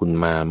างทีคุณ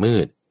มามื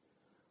ด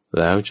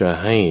แล้วจะ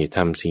ให้ท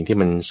ำสิ่งที่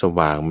มันส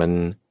ว่างมัน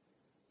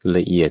ล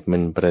ะเอียดมั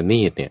นประ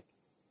ณีตเนี่ย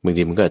บาง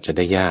ทีมันก็อาจจะไ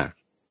ด้ยาก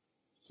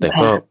แต่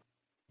ก็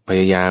พ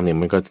ยายามเนี่ย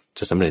มันก็จ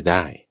ะสำเร็จไ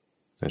ด้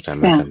สาม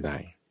ารถทำได้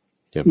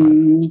เจ้าค่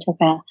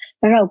ะ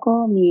แล้วเราก็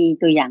มี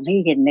ตัวอย่างให้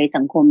เห็นใน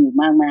สังคมอยู่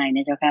มากมายน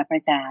ะเจ้าค่ะพระ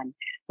อาจารย์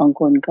บาง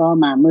คนก็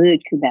มามืด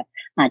คือแบบ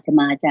อาจจะ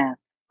มาจาก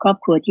ครอบ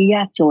ครัวที่ย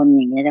ากจน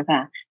อย่างเงี้ยเจ้าค่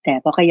ะแต่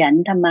พอขยัน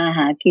ทำมาห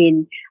ากิน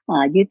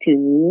ยึดถื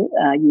อ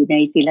อยู่ใน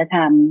ศีลธ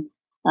รรม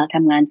ท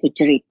ำงานสุ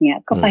จริตเนี่ย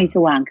ก็ไปส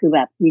ว่างคือแบ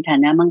บมีฐา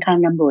นะมั่งคั่ง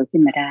ร่ำรวยขึ้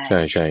นมาได้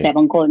แต่บ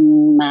างคน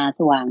มา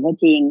สว่างก็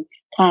จริง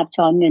คาบ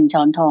ช้อนเงินช้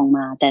อนทองม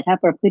าแต่ถ้า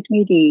ประพฤติไ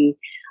ม่ดี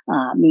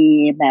มี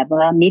แบบ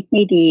ว่ามิตรไ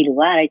ม่ดีหรือ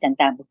ว่าอะไร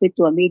ต่างๆประพฤติ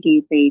ตัวไม่ดี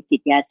ไปติ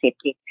ดยาเสพ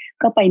ติด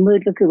ก็ไปมืด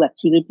ก็คือแบบ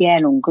ชีวิตแย่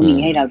ลงก็มี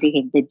ให้เราได้เ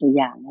ห็นเป็นตัว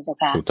อย่างนะเจ้า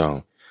ค่ะถูกต้อง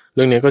เ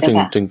รื่องนี้ก็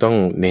จึงต้อง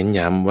เน้น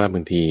ย้ำว่าบ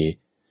างที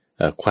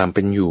ความเ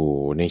ป็นอยู่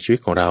ในชีวิต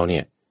ของเราเนี่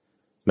ย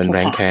มันแร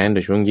งแค้นโด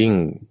ยเฉพาะยิ่ง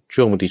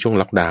ช่วงบางทีช่วง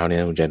ล็อกดาวน์เนี่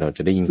ยคุณใจเราจ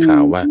ะได้ยินข่า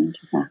วว่า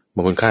บ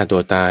างคนฆ่าตั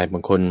วตายบา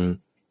งคน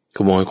ข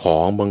โมยขอ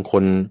งบางค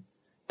น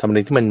ทำอะไร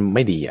ที่มันไ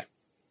ม่ดีอ่ะ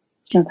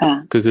เจ้าค่ะ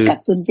คือกั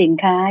กตุนสิน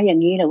ค้าอย่า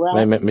งนี้หรือว่า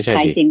ไม่ใช่ข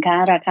ายสินค้า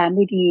ราคาไ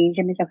ม่ดีใ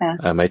ช่ไหมเจ้าค่ะ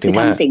หมายถึง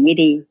ว่าทำสิ่งไม่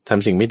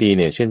ดี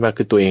เนี่ยเช่นว่า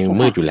คือตัวเอง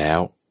มืดอยู่แล้ว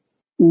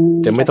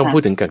จะไม่ต้องพู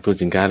ดถึงกักตุน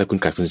สินค้าแล้วคุณ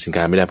กักตุนสิน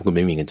ค้าไม่ได้เพราะคุณไ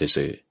ม่มีเงินจะ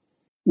ซื้อ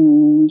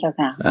เจ้า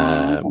ค่ะ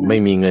ไม่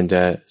มีเงินจ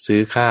ะซื้อ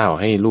ข้าว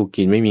ให้ลูก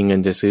กินไม่มีเงิน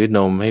จะซื้อน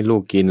มให้ลู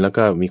กกินแล้ว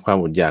ก็มีความ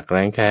อดอยากแ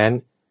ร้งแค้น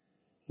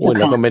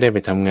แล้วก็ไม่ได้ไป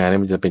ทำงาน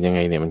มันจะเป็นยังไง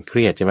เนี่ยมันเค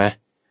รียดใช่ไหม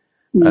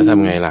แล้วท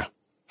ำไงล่ะ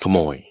ขโม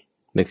ย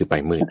นี่คือไป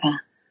มืด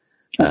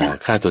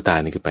ฆ่าตัวตาย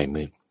นี่คือไป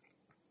มืด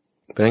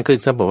เพราะฉะนั้นคือ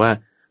ถ้าบอกว่า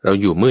เรา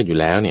อยู่มืดอยู่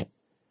แล้วเนี่ย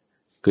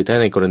คือถ้า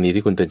ในกรณี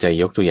ที่คุณตัดใจ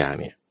ยกตัวอย่าง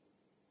เนี่ย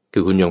คื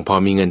อคุณยังพอ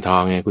มีเงินทอ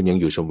งไงคุณยัง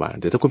อยู่สว่าง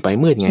แต่ถ้าคุณไป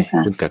มืดไง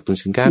คุณกักตุน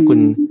สินค้าคุณ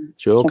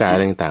ช่วยโอกาสอะไ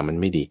รต่างๆมัน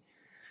ไม่ดี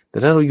แต่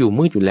ถ้าเราอยู่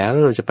มืดอยู่แล้ว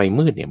เราจะไป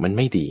มืดเนี่ยมันไ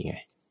ม่ดีไง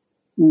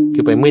คื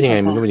อไปมืดยังไง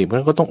มันก็ไม่ดีเพรา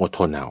ะก็ต้องอดท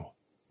นเอา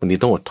บางที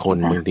ต้องอดทน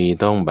บางที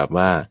ต้องแบบ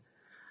ว่า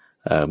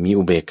มี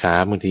อุเบกขา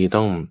บางที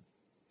ต้อง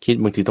คิด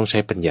บางทีต้องใช้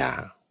ปัญญา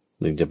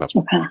ถึงจะแบบ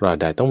รอด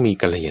ได้ต้องมี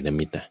กัลยาณ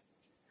มิตรนะ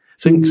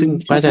ซึ่ง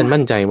พระอาจารย์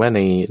มั่นใจว่าใน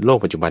โลก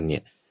ปัจจุบันเนี่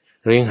ย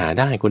เรายังหา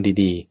ได้คน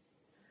ดี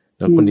ๆแ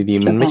ล้วคนดี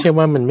ๆมันไม่ใช่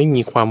ว่ามันไม่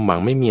มีความหวัง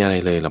ไม่มีอะไร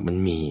เลยหรอกมัน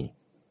มี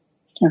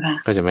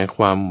ก็จะหมายค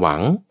วามห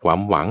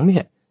วังเนี่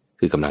ย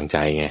คือกำลังใจ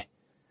ไง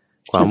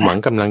ความหวัง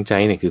กำลังใจ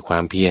เนี่ยคือควา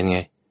มเพียรไง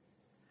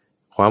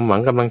ความหวัง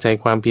กำลังใจ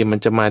ความเพียรมัน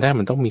จะมาได้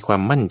มันต้องมีควา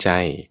มมั่นใจ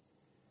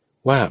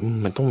ว่า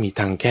มันต้องมี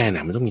ทางแก้น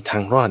ะมันต้องมีทา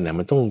งรอดนะ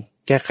มันต้อง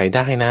แก้ไขไ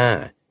ด้นะ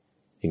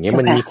อย่างเงี้ย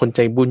มันมีคนใจ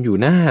บุญอยู่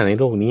หน้าใน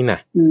โลกนี้นะ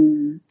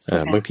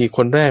บางทีค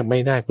นแรกไม่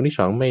ได้คนที่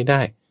สองไม่ไ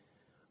ด้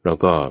เรา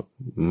ก็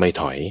ไม่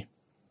ถอย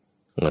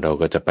เรา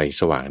ก็จะไป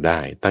สว่างได้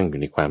ตั้งอยู่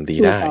ในความดี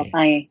ได้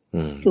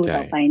สู้ต่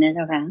อไปนะเ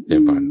จ้าค่ะเจ้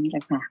า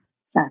ค่ะ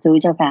สาธุ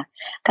เจ้าค่ะ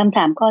คำถ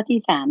ามข้อที่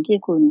3ที่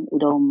คุณอุ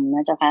ดมน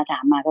ะเจ้าค่ะถา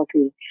มมาก็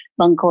คือ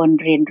บางคน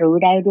เรียนรู้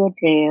ได้รวด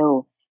เร็ว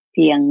เ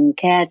พียง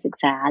แค่ศึก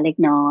ษาเล็ก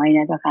น้อยน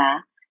ะเจ้าค่ะ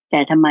แต่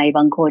ทำไมบ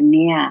างคนเ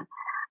นี่ย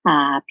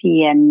เพี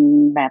ยร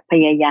แบบพ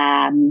ยายา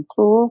ม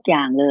ทุกอ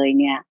ย่างเลย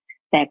เนี่ย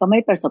แต่ก็ไม่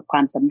ประสบคว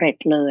ามสำเร็จ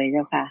เลยเ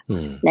จ้าค่ะ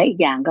และอีก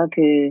อย่างก็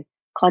คือ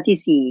ข้อ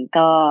ที่4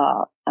ก็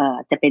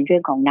จะเป็นเรื่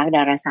องของนักด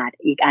าราศาสตร์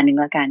อีกอันนึง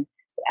แล้วกัน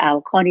เอา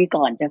ข้อนี้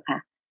ก่อนเจ้าค่ะ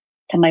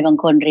ทำไมบาง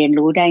คนเรียน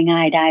รู้ได้ง่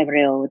ายได้เ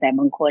ร็วแต่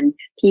บางคน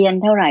เพียร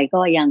เท่าไหร่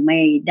ก็ยังไม่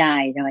ได้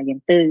ใช่ไหมยัง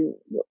ตื้อ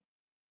อยู่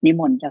นิ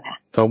มนต์เจ้าค่ะ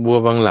ดอกบัว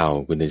บางเหล่า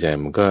คุณใจ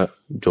มันก็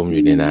จมอ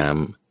ยู่ในน้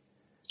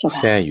ำ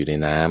แช่อยู่ใน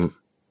น้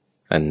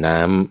ำอันน้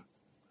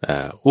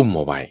ำอุ้มเ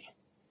อาไว้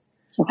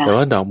แต่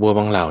ว่าดอกบัวบ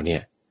างเหล่าเนี่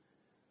ย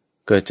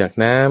เกิดจาก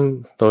น้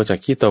ำโตจาก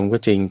ขี้ตมก็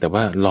จริงแต่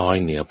ว่าลอย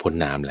เหนือพ้น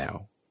น้ำแล้ว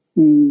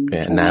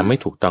น้ำไม่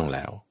ถูกต้องแ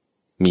ล้ว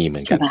มีเหมื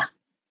อนกัน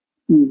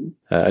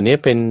อันนี้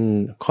เป็น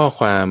ข้อ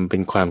ความเป็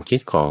นความคิด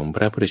ของพ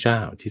ระพุทธเจ้า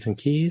ที่ท่าน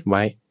คิดไ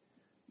ว้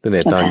ตั้งแ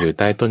ต่ตอนอยู่ใ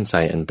ต้ต้นไทร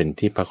อันเป็น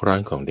ที่พักร้อน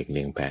ของเด็กเ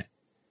ลี้ยงแพะ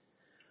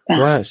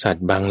ว่าสัต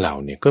ว์บางเหล่า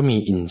เนี่ยก็มี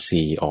อินท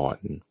รีย์อ่อน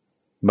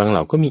บางเหล่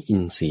าก็มีอิ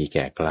นทรีย์แ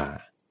ก่กล้า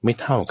ไม่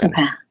เท่ากัน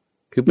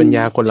คือปัญญ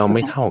าคนเราไ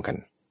ม่เท่ากัน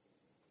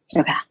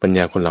ปัญญ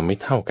าคนเราไม่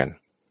เท่ากัน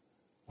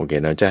โอเค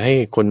เราจะให้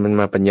คนมัน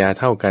มาปัญญา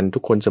เท่ากันทุ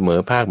กคนเสมอ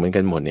ภาคเหมือน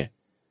กันหมดเนี่ย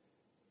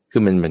คื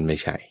อมันไม่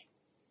ใช่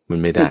มัน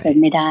ไม่ได้เป็น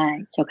ไม่ได้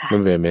เจ้าค่ะมั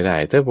นเป็นไม่ได้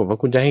ถ้าบอกว่า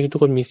คุณจะให้ทุก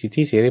คนมีสิท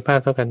ธิเสรีภาพ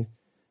เท่ากัน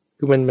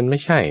คือมันไม่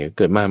ใช่เ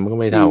กิดมามันก็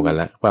ไม่เท่ากัน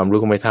ละความรู้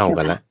ก็ไม่เท่า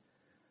กันละ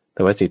แ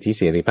ต่ว่าสิทธิเ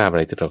สรีภาพอะไ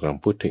รที่เรากำลัง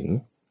พูดถึง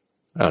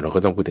เราก็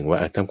ต้องพูดถึงว่า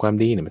ทำความ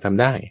ดีเนี่ยมันท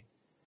ำได้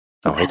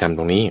เอาให้ทำต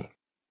รงนี้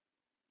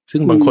ซึ่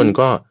งบางคน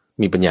ก็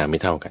มีปัญญาไม่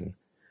เท่ากัน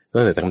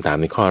ตั้งแต่คำถาม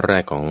ในข้อแร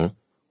กของ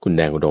คุณแ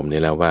ดงอุดม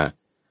นี่แล้วว่า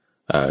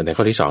ใน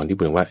ข้อที่2ที่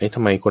พูดถึงว่าท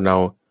ำไมคนเรา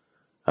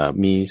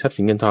มีทรัพย์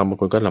สินเงินทองบาง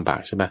คนก็ลำบา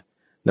กใช่ปะ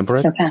นั่นเพราะ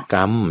กร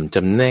รมจ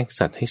ำแนก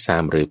สัตว์ให้ซา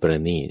มหรือประ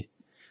ณีต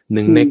ห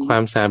นึ่งในควา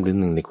มซามหรือ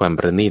หนึ่งในความป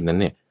ระณีตนั้น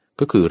เนี่ย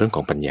ก็คือเรื่องข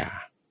องปัญญา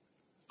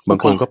บาง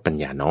คนก็ปัญ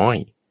ญาน้อย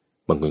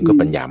บางคนก็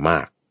ปัญญามา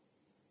ก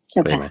ใช่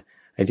ไหม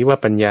ไอ้ที่ว่า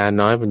ปัญญา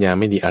น้อยปัญญา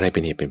ไม่ดีอะไรเป็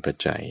นเหตุเป็นปัจ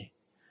จัย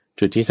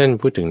จุดที่ท่าน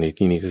พูดถึงใน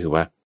ที่นี้ก็คือ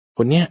ว่าค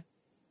นเนี้ย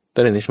ตั้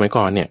งแต่ในสมัย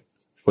ก่อนเนี่ย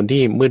คน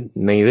ที่มืด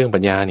ในเรื่องปั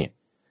ญญาเนี่ย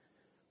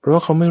เพราะว่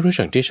าเขาไม่รู้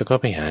จักที่จะเข้า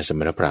ไปหาส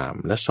มณพราหม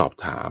ณ์และสอบ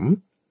ถาม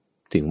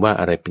ถึงว่า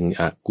อะไรเป็น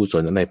อกุศ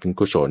ลอะไรเป็น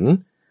กุศล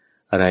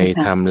อะไร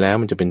ทำแล้ว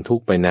มันจะเป็นทุก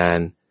ข์ไปนาน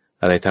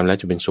อะไรทำแล้ว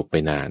จะเป็นสุขไป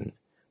นาน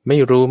ไม่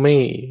รู้ไม่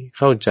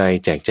เข้าใจ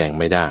แจกแจง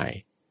ไม่ได้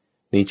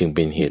นี่จึงเ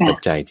ป็นเหตุปัจ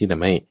จัยที่ท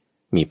ำให้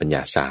มีปัญญ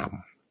าสาม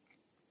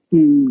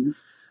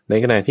ใน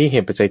ขณะที่เห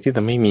ตุปัจจัยที่ท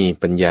ำให้มี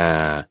ปัญญา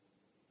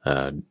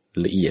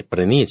ละเอียดป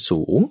ระณีต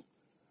สูง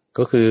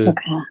ก็คือ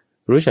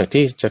รู้จัก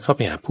ที่จะเข้าไ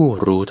ปหาผู้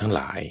รู้ทั้งห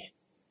ลาย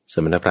ส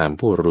มณพราหมณ์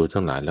ผู้รู้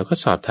ทั้งหลายแล้วก็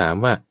สอบถาม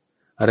ว่า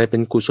อะไรเป็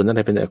นกุศลอะไร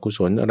เป็นอกุศ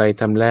ลอะไร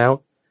ทำแล้ว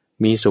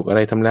มีสุขอะไร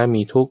ทำแล้ว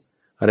มีทุกข์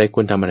อะไรค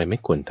วรทำอะไรไม่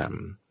ควรท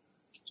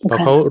ำพอ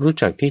เขารู้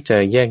จักที่จะ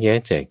แยกแยะ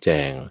แจกแจ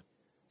ง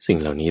สิ่ง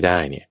เหล่านี้ได้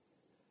เนี่ย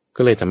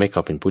ก็เลยทำให้เข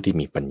าเป็นผู้ที่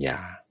มีปัญญา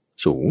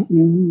สูง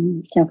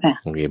เจ้าค่ะ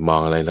โอเคมอ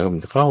งอะไรแล้วมั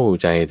นเข้า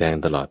ใจแทง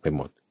ตลอดไปห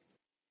มด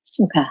เ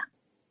จ้าค่ะ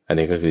อัน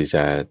นี้ก็คือ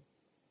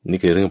นี่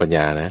คือเรื่องปัญญ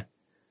านะ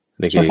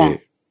นี่คือ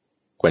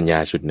ปัญญา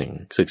ชุดหนึ่ง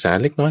ศึกษา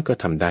เล็กน้อยก็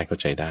ทำได้เข้า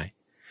ใจได้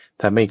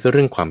ถ้าไม่ก็เ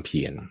รื่องความเ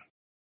พียร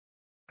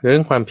เรื่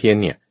องความเพียร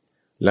เนี่ย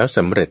แล้วส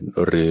ำเร็จ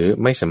หรือ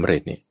ไม่สำเร็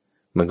จเนี่ย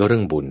มันก็เรื่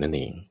องบุญนั่นเ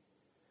อง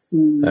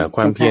ค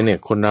วามเพียรเนี่ย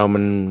คนเรามั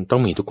นต้อ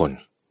งมีทุกคน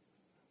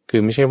คื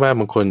อไม่ใช่ว่า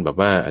บางคนแบบ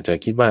ว่าอาจจะ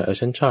คิดว่า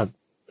ฉันชอบ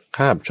ค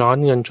าบช้อน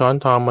เงินช้อน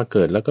ทองมาเ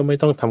กิดแล้วก็ไม่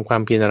ต้องทำควา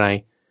มเพียรอะไร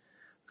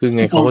คือไ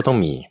งเขาก็ต้อง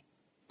มี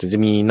จะ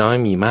มีน้อย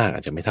มีมากอ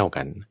าจจะไม่เท่า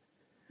กัน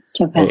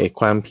ไอ้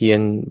ความเพียร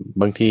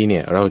บางทีเนี่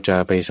ยเราจะ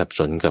ไปสับส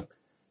นกับ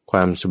คว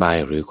ามสบาย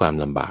หรือความ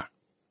ลำบาก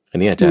อัน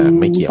นี้อาจจะ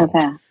ไม่เกี่ยว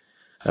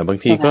บาง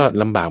ทีก็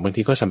ลำบากบาง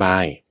ทีก็สบา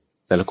ย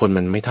แต่ละคน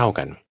มันไม่เท่า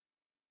กัน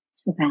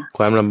ค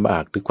วามลำบา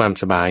กหรือความ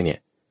สบายเนี่ย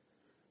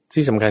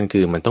ที่สำคัญคื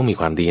อมันต้องมี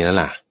ความดีนั่น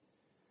แหละ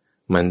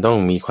มันต้อง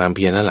มีความเ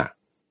พียรนั่นแหละ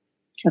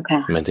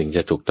มันถึงจ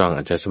ะถูกต้องอ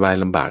าจจะสบาย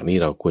ลำบากนี่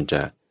เราควรจ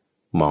ะ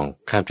มอง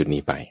ข้ามจุด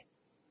นี้ไป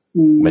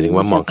หมายถึง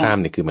ว่ามองข้าม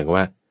เนี่ยคือหมาย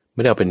ว่าไ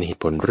ม่ได้เอาเป็นเห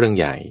ตุผลเรื่อง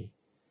ใหญ่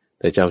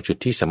แต่จะเอาจุด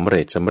ที่สำเ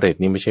ร็จ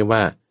นี่ไม่ใช่ว่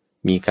า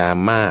มีกาม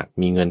มาก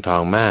มีเงินทอ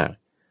งมาก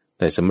แ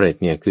ต่สำเร็จ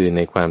เนี่ยคือใ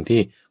นความที่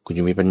คุณจ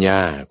ะมีปัญญา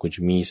คุณจ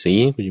ะมีศี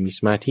ลคุณจะมีส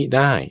มาธิไ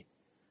ด้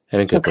ให้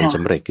มันเกิดผลส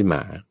ำเร็จขึ้นม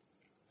า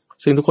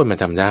ซึ่งทุกคนมา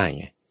ทำได้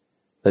ไง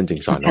ท่านจึง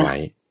สอนเอาไว้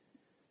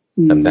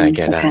ทำได้แ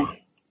ก้ได้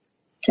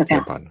เจ้าค่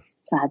ะ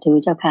สาธุ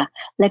เจ้าค่ะ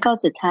และก็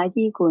สุดท้าย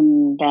ที่คุณ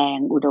แดง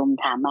อุดม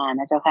ถามมา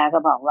นะเจ้าค่ะก็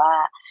บอกว่า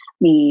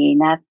มี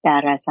นักดา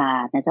ราศา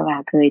สตร์นะเจ้าค่ะ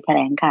เคยแถล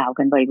งข่าว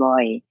กันบ่อ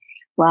ย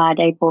ๆว่า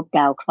ได้พบด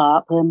าวเคราะ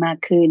ห์เพิ่มมาก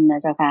ขึ้นนะ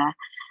เจ้าค่ะ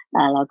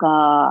แล้วก็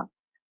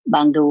บ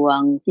างดวง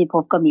ที่พ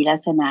บก็มีลัก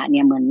ษณะเ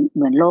นี่ยเห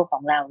มือนโลกข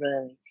องเราเล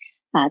ย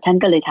ท่าน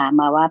ก็เลยถาม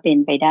มาว่าเป็น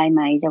ไปได้ไห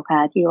มเจ้าค่ะ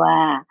ที่ว่า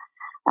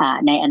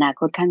ในอนา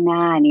คตข้างหน้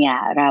าเนี่ย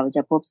เราจ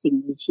ะพบสิ่ง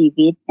มีชี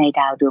วิตใน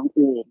ดาวดวง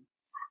อื่น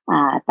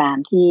ตาม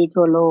ที่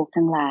ทั่วโลก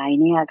ทั้งหลาย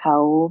เนี่ยเขา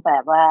แบ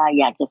บว่า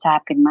อยากจะทราบ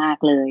กันมาก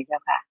เลยเจ้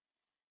าค่ะ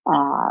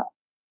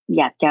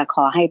อยากจะข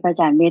อให้พระอา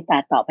จารย์เมตตา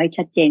ตอบให้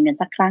ชัดเจนกัน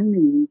สักครั้งห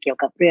นึ่งเกี่ยว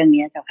กับเรื่อง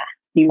นี้เจ้าค่ะ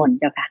นิมนต์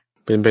เจ้าค่ะ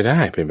เป็นไปได้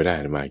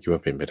มาคิดว่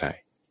าเป็นไปได้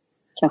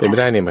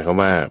เนี่ยหมายความ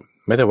ว่า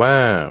แม้แต่ว่า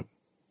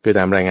คือต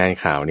ามรายงาน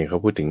ข่าวเนี่ยเขา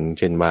พูดถึง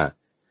เช่นว่า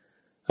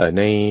ใ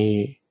น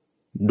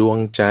ดวง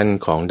จันทร์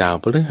ของดาว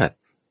พฤหัส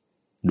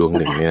ดวง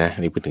หนึ่งเนี่ยนะ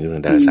นี่พูดถึงเรื่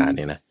องดาราศาสตร์เ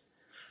นี่ยนะ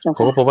เข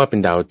าก็พบว่าเป็น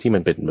ดาวที่มั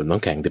นเป็นแบบน้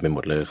ำแข็งเต็มไปหม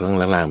ดเลยข้าง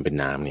ล่างๆเป็น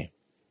น้ำเนี่ย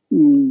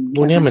พ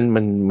วกนี้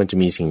มันจะ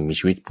มีสิ่งมี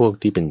ชีวิตพวก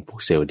ที่เป็นพวก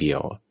เซลล์เดีย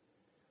ว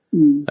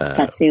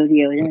สัตว์เซลล์เดี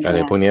ยวใช่ไหมอะไร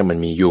พวกนี้มัน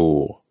มีอยู่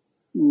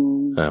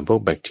พวก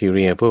แบคทีเ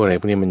รียพวกอะไร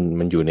พวกนี้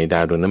มันอยู่ในดา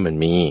วดวงนั้นมัน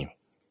มี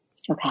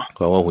เพ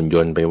ราะว่าหุ่นย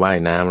นต์ไปว่าย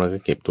น้ำแล้วก็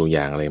เก็บตัวอ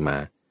ย่างอะไรมา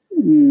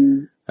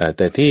แ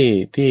ต่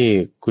ที่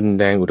คุณ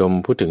แดงอุดม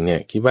พูดถึงเนี่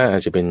ยคิดว่าอา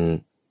จจะเป็น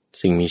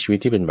สิ่งมีชีวิต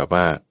ที่เป็นแบบ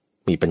ว่า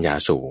มีปัญญา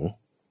สูง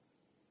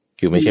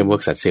คือไม่ใช่พว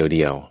กสัตว์เซลล์เ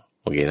ดียว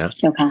โอเคนะ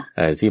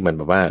ที่มันแ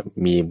บบว่า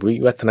มีวิ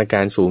วัฒนาก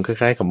ารสูงค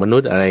ล้ายๆกับมนุ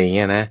ษย์อะไรอย่างเ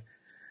งี้ยนะ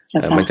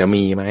มันจะ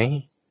มีไหม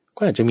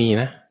ก็อาจจะมี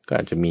นะก็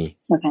อาจจะมี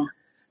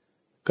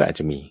ก็อาจ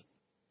จะมี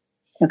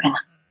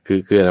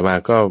คืออะไรมา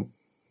ก็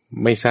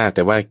ไม่ทราบแ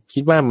ต่ว่าคิ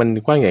ดว่ามัน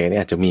กว้างใหญ่เนี่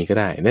ยอาจจะมีก็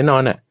ได้แน่นอ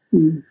นอ่ะ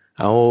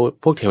เอา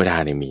พวกเทวดา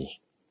เนี่ยมี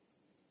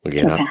โอเค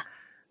เนาะ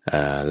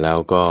แล้ว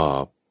ก็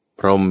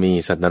พรหมมี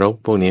สัตว์นรก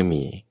พวกนี้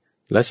มี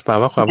แล้วสภา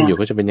วะความเป็นอยู่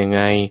ก็จะเป็นยังไ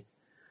ง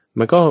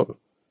มันก็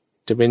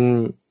จะเป็น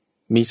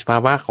มีสภา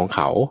วะของเข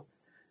า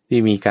ที่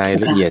มีกาย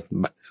ละเ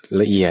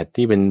อียด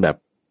ที่เป็นแบบ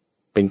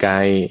เป็นกา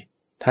ย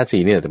ธาตุ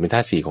สี่เนี่ยแต่เป็นธ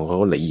าตุสี่ของเขา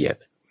ละเอียด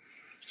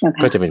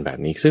ก็จะเป็นแบบ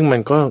นี้ซึ่งมั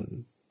นก็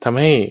ทำ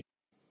ให้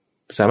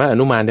สามารถอ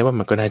นุมานได้ว่า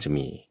มันก็น่าจะ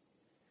มี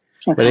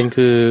ประเด็น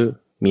คือ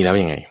มีแล้ว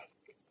ยังไง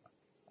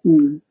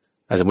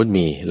สมมติ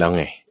มีแล้ว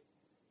ไง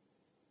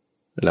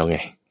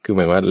คือห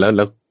มายว่าแ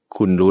ล้ว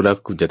คุณรู้แล้ว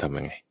คุณจะทำ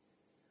ยังไง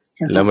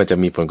แล้วมันจะ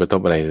มีผลกระทบ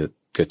อะไร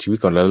กับชีวิต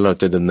ก่อนแล้วเรา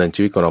จะดำเนิน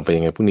ชีวิตของเราไป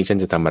ยังไงพรุ่งนี้ฉัน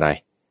จะทำอะไร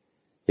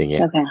อย่างเงี้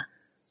ย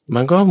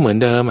มันก็เหมือน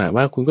เดิม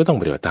ว่าคุณก็ต้อง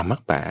ปฏิบัติตามมรร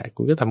คแปด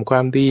คุณก็ทำควา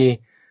มดี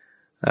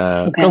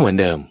ก็เหมือน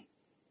เดิม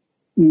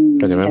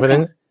ก็จะไม่เพราะฉะ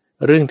นั้น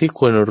เรื่องที่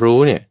ควรรู้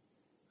เนี่ย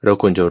เรา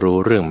ควรจะรู้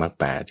เรื่องมรรค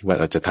แปดที่ว่า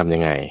เราจะทำยั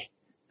งไง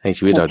ให้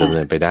ชีวิตเราดำเ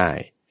นินไปได้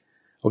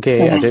โอเค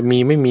อาจจะมี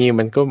ไม่มี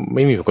มันก็ไ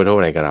ม่มีผลกระทบ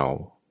อะไรกับเรา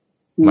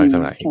มากเท่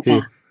าไหร่คือ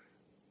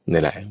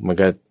นี่แหละมัน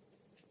ก็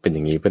เป็นอ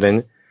ย่างนี้เพราะฉะนั้น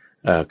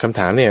คำถ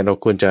ามเนี่ยเรา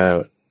ควรจะ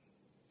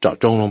เจาะ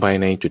จงลงไป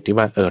ในจุดที่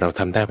ว่าเรา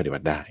ทำได้ปฏิบั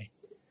ติได้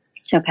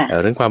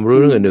เรื่องความรู้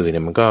เรื่องอื่นๆเ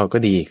นี่ยมันก็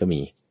ดีก็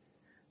มี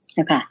เ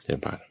จ้าค่ะ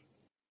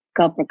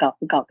ก็ประก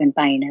อบกันไ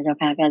ปนะเจ้า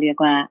ค่ะก็เรียก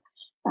ว่า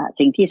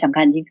สิ่งที่สำ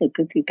คัญที่สุด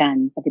ก็คือการ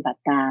ปฏิบั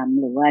ติตาม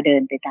หรือว่าเดิ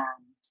นไปตาม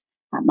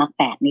มรรค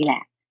แปดนี่แหล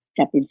ะจ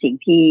ะเป็นสิ่ง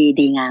ที่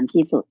ดีงาม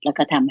ที่สุดแล้ว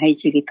ก็ทำให้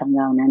ชีวิตของเ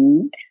รานั้น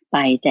ไป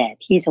แต่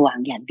ที่สว่าง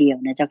อย่างเดียว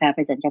นะเจ้าค่ะพ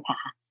ระอาจารย์เจ้าค่ะ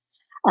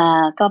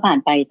ก็ผ่าน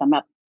ไปสำห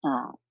รับ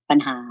ปัญ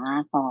หา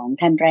ของ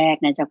ท่านแรก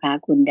นะเจ้าค่ะ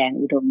คุณแดง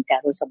อุดมจา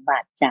รุสมบั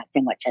ติจากจั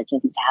งหวัดฉะเชิ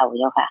งเทรา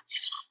เจ้าค่ะ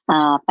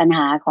ปัญห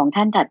าของ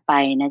ท่านถัดไป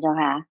นะเจ้า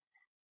ค่ะ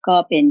ก็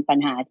เป็นปัญ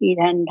หาที่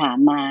ท่านถาม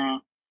มา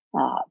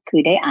คื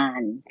อได้อ่า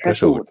นพระ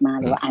สูตรมา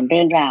หรือว่าอ่านเ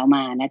รื่องราวม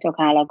านะเจ้า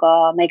ค่ะแล้วก็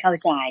ไม่เข้า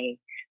ใจ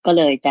ก็เ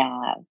ลยจะ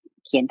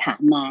เขียนถา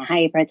มมาให้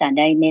พระอาจารย์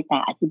ได้เมตตา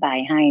อธิบาย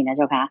ให้นะเ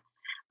จ้าค่ะ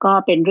ก็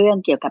เป็นเรื่อง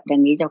เกี่ยวกับดั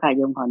งนี้เจ้าค่ะโ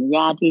ยมขออนุญ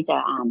าตที่จะ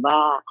อ่านว่า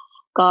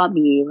ก็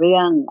มีเรื่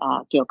อง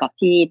เกี่ยวกับ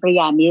ที่พระ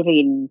ยามิ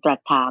รินตรัส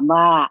ถาม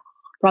ว่า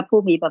พระผู้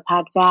มีพระภา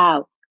คเจ้า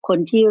คน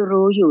ที่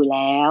รู้อยู่แ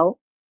ล้ว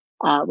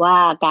ว่า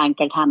การ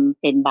กระท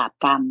ำเป็นบาป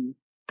กรรม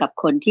กับ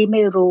คนที่ไ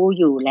ม่รู้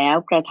อยู่แล้ว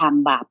กระท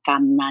ำบาปกรร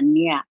มนั้น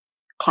เนี่ย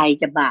ใคร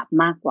จะบาป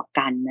มากกว่า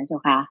กันนะเจ้า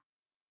ค่ะ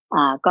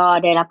ก็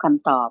ได้รับค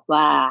ำตอบ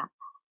ว่า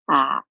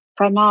พ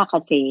ระนาค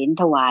เษน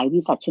ถวายวิ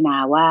สัชนา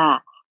ว่า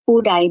ผู้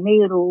ใดไม่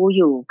รู้อ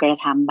ยู่กระ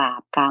ทำบา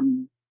ปกรรม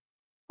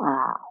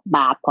บ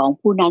าปของ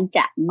ผู้นั้นจ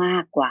ะมา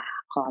กกว่า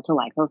ขอถว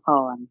ายพระพ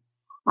ร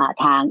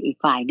ทางอีก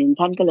ฝ่ายหนึ่ง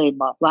ท่านก็เลย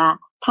บอกว่า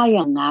ถ้าอ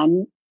ย่างนั้น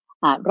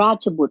รา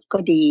ชบุตรก็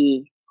ดี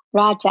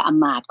ราชอ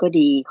มาตย์ก็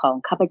ดีของ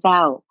ข้าพเจ้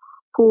า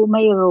ผู้ไ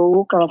ม่รู้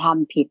กระท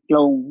ำผิดล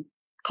ง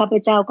ข้าพ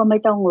เจ้าก็ไม่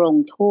ต้องลง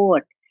โทษ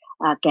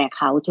แก่เ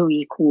ขาทวี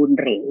คูณ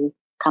หรือ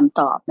คำ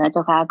ตอบนะเจ้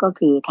าค่ะก็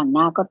คือทางห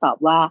น้าก็ตอบ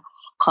ว่า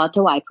ขอถ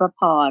วายพระ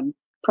พร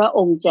พระอ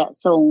งค์จะ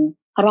ทรง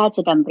พระราช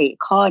ดำริ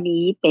ข้อ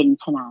นี้เป็น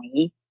ไฉน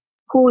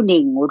คู่ห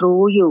นึ่ง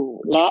รู้อยู่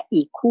และ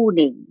อีกคู่ห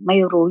นึ่งไม่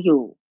รู้อ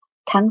ยู่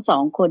ทั้งสอ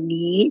งคน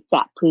นี้จ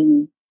ะพึง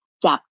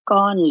จับ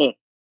ก้อนเหล็ก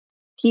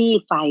ที่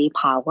ไฟเ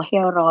ผาให้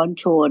ร้อน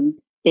โชน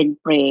เป็น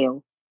เปลว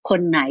ค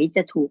นไหนจ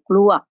ะถูกล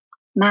วก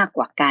มากก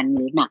ว่ากันห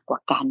รือหนักกว่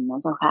ากันนะ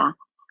เจ้าค่ะ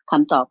ค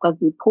ำตอบก็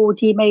คือผู้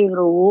ที่ไม่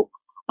รู้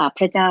พ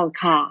ระเจ้า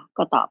ค่ะ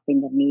ก็ตอบเป็น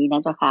อย่างนี้นะ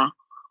เจ้าค่ะ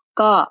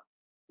ก็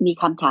มี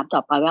คำถามต่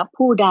อไปว่า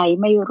ผู้ใด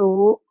ไม่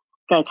รู้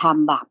กระท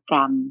ำบาปกร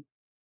รม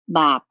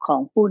บาปขอ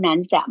งผู้นั้น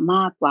จะม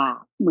ากกว่า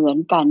เหมือน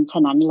กันฉ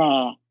ะนั้นแล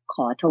ข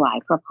อถวาย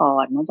พระพ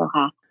รนะเจ้า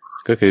ค่ะ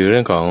ก็คือเรื่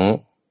องของ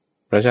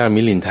พระเจ้า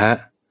มิลินทะ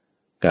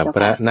กับพ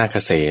ระนาค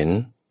เษน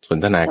สน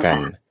ทนากัน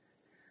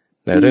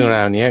ในเรื่องร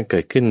าวนี้เกิ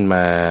ดขึ้นม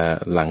า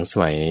หลังส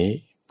มัย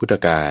พุทธ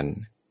กาล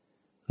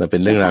และเป็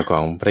นเรื่องราวขอ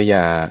งพระ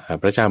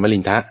เจ้ามิลิ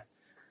นทะ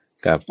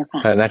กับ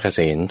พระนาคเษ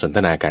นสนท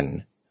นากัน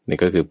นี่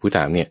ก็คือผู้ถ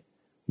ามเนี่ย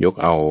ยก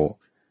เอา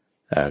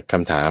ค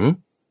ำถาม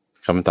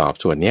คำตอบ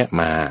ส่วนนี้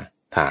มา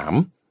ถาม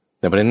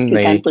แต่เพราะฉะนั้นใน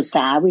การปรึกษ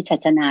าวิจั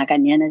ชนากัน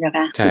เนี้ยนะเจ้า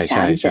ค่ะใ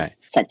ช่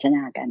สัชน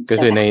ากันก็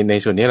คือใน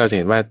ส่วนนี้เราจะเ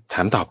ห็นว่าถ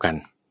ามตอบกัน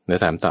แล้ว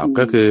ถามตอบ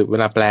ก็คือเว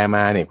ลาแปลม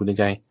าเนี่ยคุณ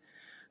ใจ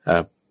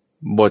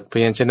บทพ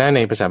ยัญชนะใน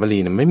ภาษาบาลี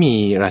เนี่ยไม่มี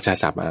ราชา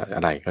ศัพท์อ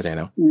ะไรเข้าใจ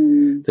เนาะ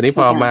ทีนี้พ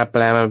อมาแป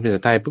ลมาเป็นภาษ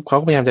าไทยปุ๊บเขา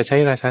ก็พยายามจะใช้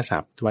ราชาศั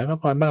พท์ถวายพระ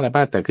พรบ้างอะไร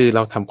บ้างแต่คือเร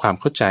าทำความ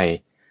เข้าใจ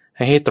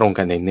ให้ตรง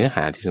กันในเนื้อห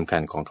าที่สำคั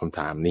ญของคำถ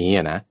ามนี้น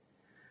ะ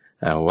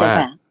ว่า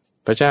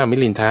พระเจ้ามิ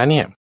ลินทะเ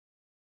นี่ย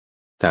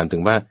ถามถึ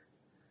งว่า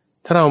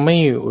ถ้าเราไม่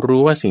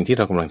รู้ว่าสิ่งที่เ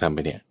รากำลังทำไป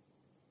เนี่ย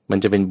มัน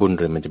จะเป็นบุญ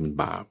หรือมันจะเป็น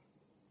บาป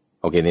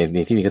โอเคใน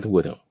ที่นี้ก็ต้องพู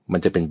ดมัน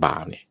จะเป็นบา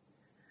ปเนี่ย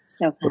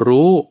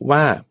รู้ว่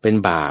าเป็น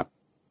บาป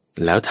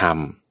แล้วท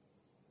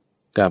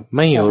กับไ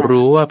ม่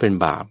รู้ว่าเป็น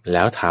บาปแ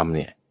ล้วทำเ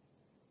นี่ย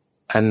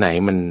อันไหน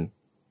มัน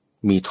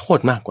มีโทษ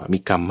มากกว่ามี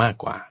กรรมมาก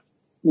กว่า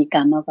มีกร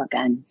รมมากกว่า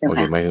กันโอเ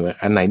คไหม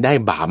อันไหนได้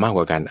บาปมากก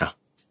ว่ากันอ่ะ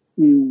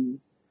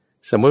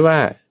สมมติว่า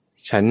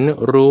ฉัน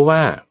รู้ว่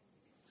า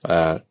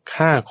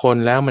ฆ่าคน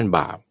แล้วมันบ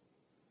าป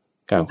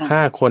กับฆ่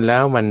าคนแล้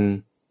วมัน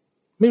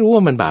ไม่รู้ว่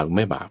ามันบาปหรือ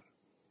ไม่บาป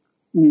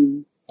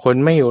คน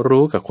ไม่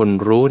รู้กับคน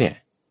รู้เนี่ย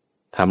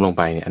ทำลงไ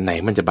ปเนี่ยอันไหน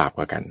มันจะบาปก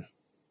ว่ากัน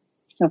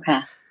เจ้าค่ะ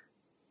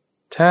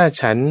ถ้า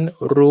ฉัน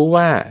รู้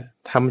ว่า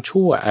ทำ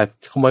ชั่ว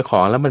ขโมยขอ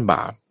งแล้วมันบ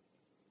าป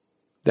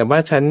แต่ว่า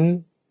ฉัน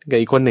กับ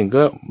อีกคนหนึ่ง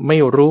ก็ไม่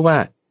รู้ว่า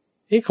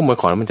ขโมย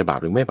ของแล้วมันจะบาป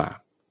หรือไม่บาป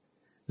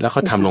แล้วเข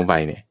าทำลงไป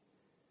เนี่ย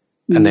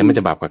อันไหนมันจ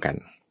ะบาปกว่ากัน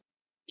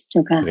เจ้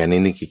าค่ะอย่างนี้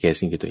นี่คือเคส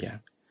นี่คือตัวอย่าง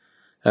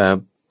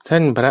ท่า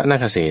นพระนา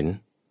คเสน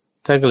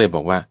ท่านก็เลยบ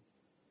อกว่า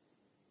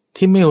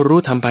ที่ไม่รู้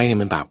ทำไปเนี่ย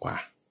มันบาปกว่า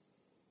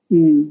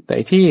แต่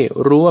ที่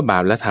รู้ว่าบา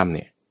ปแล้วทำเ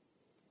นี่ย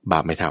บา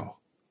ปไม่เท่า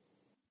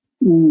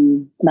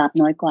บาป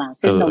น้อยกว่า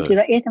ซึ่งเราคิด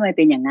ว่าทำไมเ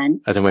ป็นอย่างนั้น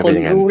คน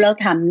รู้แล้ว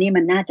ทำนี่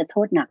มันน่าจะโท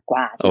ษหนักก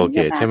ว่าโอเค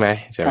ใช่ไหม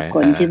ใช่ไหมกับค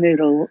นที่ไม่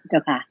รู้เจ้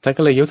าค่ะท่าน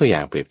ก็เลยยกตัวอย่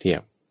างเปรียบเทีย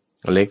บ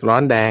เหล็กร้อ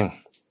นแดง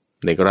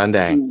เหล็กร้อนแด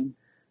ง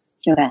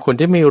คน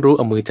ที่ไม่รู้เ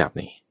อามือจับ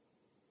นี่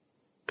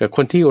กับค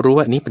นที่รู้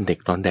ว่านี่เป็นเด็ก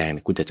ร้อนแดงเ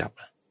นี่ยคุณจะจับ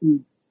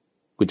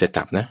คุณจะ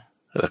จับนะ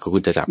แล้วคุ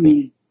ณจะจับนี่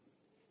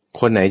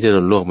คนไหนจะโด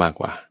นลวกมาก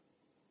กว่า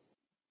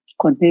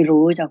คนไม่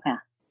รู้เจ้าค่ะ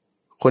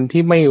คน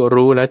ที่ไม่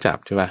รู้แล้วจับ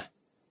ใช่ป่ะ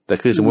แต่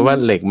คือสมมติว่า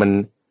เหล็กมัน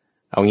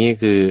เอางี้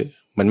คือ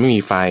มันไม่มี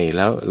ไฟแ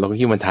ล้วเราก็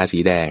คิดมันทาสี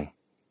แดง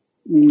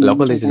เรา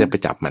ก็เลยจะไป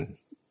จับมัน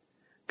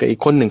กับอีก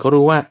คนหนึ่งเขา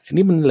รู้ว่า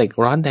นี่มันเหล็ก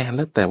ร้อนแดงแ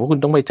ล้วแต่ว่าคุณ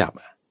ต้องไปจับ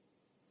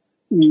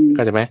เ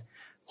ข้าใจไหม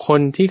คน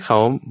ที่เขา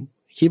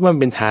คิดว่ามัน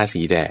เป็นทา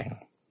สีแดง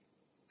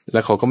แล้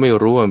วเขาก็ไม่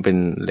รู้ว่ามันเป็น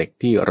เหล็ก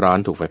ที่ร้อน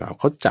ถูกไฟเผา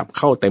เขาจับเ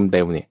ข้าเต็ม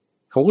เนี่ย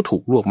เขาก็ถู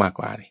กลวกมาก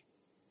กว่าเลย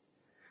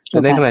แต่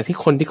ในขณะที่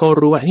คนที่เขา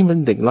รู้ว่านี่มัน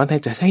เด็กร้อน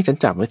จะให้ฉัน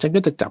จับแล้วฉันก็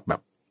จะจับแบ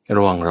บร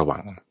ะวัง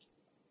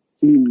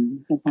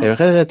แต่เ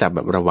ขาจะจับแบ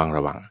บระวัง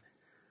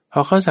พ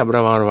อเขาจับร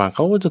ะวังเข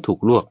าก็จะถูก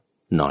ลวก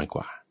น้อยก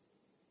ว่า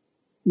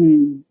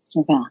ใ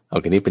ช่ค่ะโอ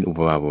เคนี่เป็นอุป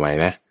มาอุปไมย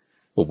นะ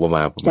อุปม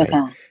าอุปไมย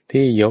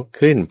ที่ยก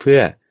ขึ้นเพื่อ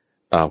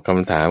ตอบค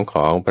ำถามข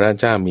องพระ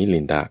เจ้ามิ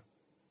ลินดา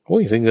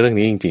ซึ่งเรื่อง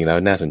นี้จริงๆแล้ว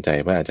น่าสนใจ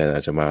ว่าอา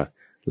จจะมา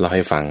เล่าใ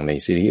ห้ฟังใน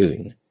ซีรีส์อื่น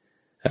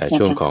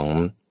ช่วงของ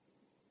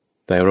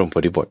ไตรร่มโพ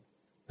ธิบท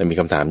แต่มี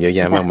คำถามเยอะแย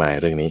ะมากมาย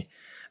เรื่องนี้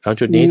เอา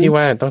จุดนี้ที่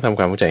ว่าต้องทำค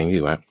วามเข้าใจอย่าง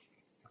อื่นว่า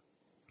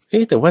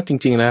แต่ว่าจ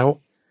ริงๆแล้ว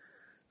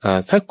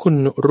ถ้าคุณ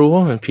รู้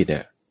ว่ามันผิด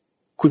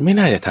คุณไม่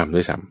น่าจะทำด้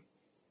วยซ้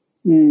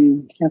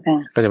ำใช่ค่ะ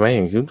ก็จะหมายอ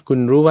ย่างคุณ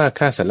รู้ว่า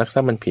ฆ่าสัตว์ลักทรั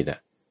พย์มันผิด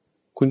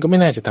คุณก็ไม่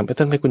น่าจะทำแต่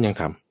ทำไมคุณยัง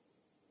ท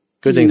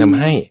ำก็จึงทำ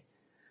ให้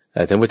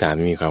ท่านผู้ถาม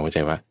มีความเข้าใจ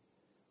ว่า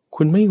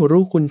คุณไม่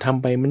รู้คุณท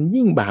ำไปมัน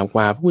ยิ่งบาปก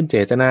ว่าเพราะคุณเจ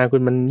ตนาคุ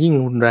ณมันยิ่ง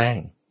รุนแรง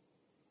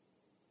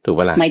ถูกป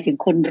ะล่ะหมายถึง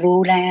คนรู้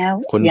แล้ว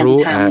คนรู้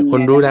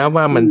แล้ว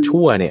ว่ามัน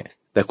ชั่วเนี่ย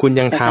แต่คุณ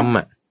ยังท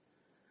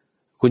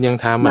ำคุณยัง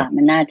ทำ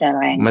มันน่าจะ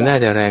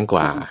แรงก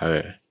ว่า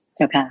เ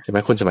จ้าค่ะใช่ไหม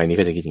คนสมัยนี้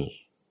ก็จะคิดอย่างนี้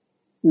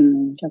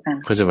เจ้าค่ะ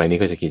คนสมัยนี้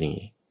ก็จะคิดอย่าง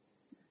นี้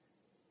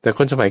แต่ค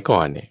นสมัยก่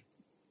อนเนี่ย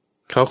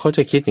เขาจ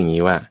ะคิดอย่าง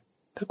นี้ว่า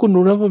ถ้าคุณ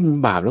รู้แล้วว่ามัน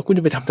บาปแล้วคุณจ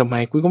ะไปทำไม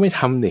คุณก็ไม่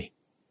ทำดิ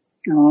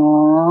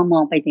ม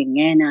องไปถึงแ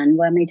ง่นั้น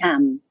ว่าไม่ท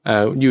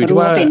ำอยู่ที่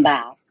ว่าเป็นบ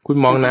าปคุณ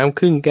มองน้ำ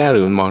ครึ่งแก้วห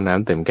รือมองน้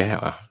ำเต็มแก้ว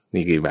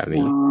นี่คือแบบ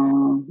นี้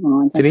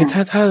ทีนี้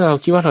ถ้าเรา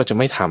คิดว่าเราจะ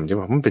ไม่ทำใช่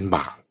ป่ะมันเป็นบ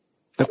าป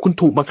แต่คุณ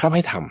ถูกบังคับใ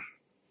ห้ท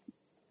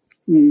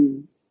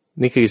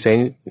ำนี่คือเซน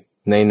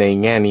ใน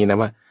แง่นี้นะ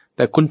ว่าแ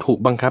ต่คุณถูก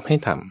บังคับให้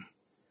ท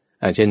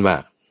ำเช่นว่า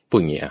ผู้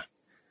อย่างเงี้ย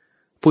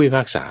ผู้พิพ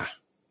ากษา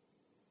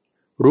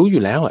รู้อ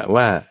ยู่แล้ว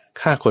ว่า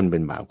ฆ่าคนเป็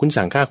นบาปคุณ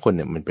สั่งฆ่าคนเ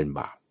นี่ยมันเป็น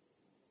บาป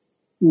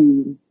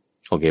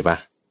โอเคป่ะ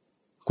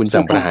คุณ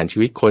สั่งประหารชี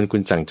วิตคนคุ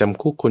ณสั่งจ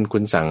ำคุกคนคุ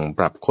ณสั่งป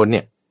รับคนเ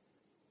นี่ย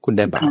คุณไ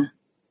ด้บาป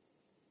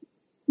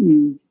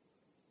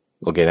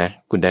โอเคนะ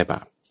คุณได้บา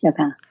ปใช่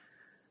ค่ะ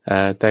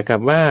แต่กั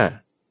บว่า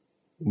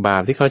บา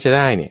ปที่เขาจะไ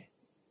ด้เนี่ย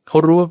เขา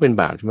รู้ว่าเป็น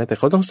บาปใช่ไหมแต่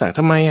เขาต้องสั่งท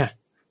ำไม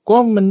ก็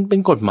มันเป็น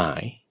กฎหมา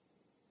ย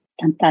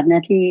ทำตามหน้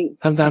า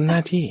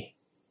ที่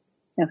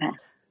เจ้าค่ะ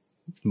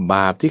บ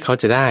าปที่เขา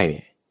จะได้เ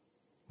นี่ย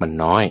มัน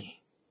น้อย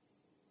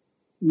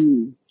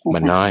มั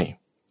นน้อย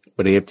เป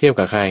รียบเทียบ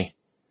กับใคร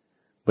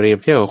เปรียบ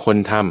เทียบกับคน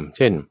ทำเ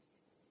ช่น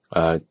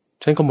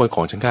ฉันขโมยข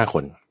องฉันฆ่าค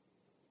น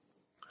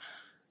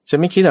ฉัน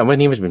ไม่คิดว่า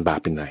นี่มันจะเป็นบาป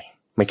เป็นไร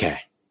ไม่แค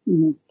ร์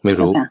ไม่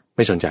รู้ไ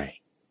ม่สนใจ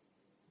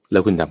แล้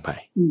วคุณทำไป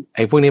ไ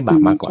อ้พวกนี้บาป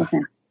มากกว่า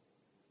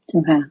ใช่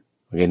ค่ะ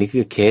โอเคนี่คื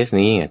อเคส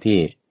นี้ที่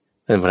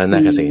ท่านพระนา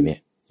คเสนเนี่ย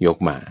ยก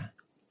มา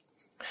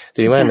ที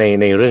นี้ว่า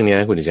ในเรื่องนี้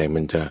นะคุณใจ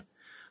มันจะ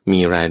มี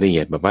รายละเอี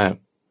ยดแบบว่า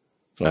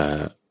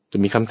จะ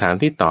มีคำถาม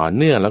ที่ต่อ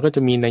เนื่องแล้วก็จ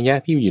ะมีนัยยะ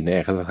ที่อยู่ใน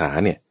อักขระคาถ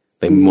าเนี่ย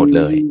เต็มหมด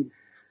เลย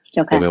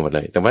เต็มไปหมดเล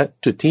ยแต่ว่า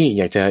จุดที่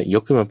อยากจะย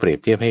กขึ้นมาเปรียบ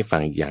เทียบให้ฟั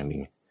งอีกอย่างหนึ่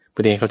งเพื่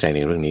อให้เข้าใจใน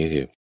เรื่องนี้ก็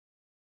คือ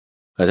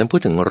ท่านพูด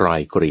ถึงรอ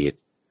ยกรีด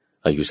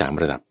อยู่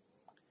3ระดับ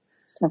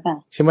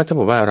ใช่ไหมถ้า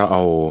บอกว่าเราเอ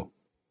า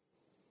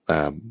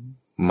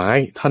ไม้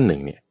ท่อนหนึ่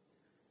งเนี่ย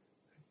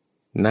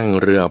นั่ง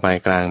เรือไป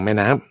กลางแม่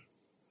น้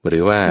ำหรื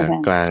อว่า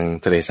กลาง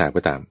ทะเลสาบ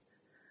ก็ตาม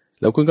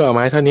แล้วคุณก็เอาไ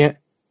ม้ท่อนนี้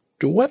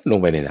จวดลง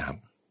ไปในน้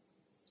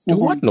ำจ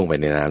วดลงไป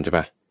ในน้ำใช่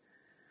ปะ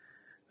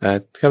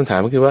คำถาม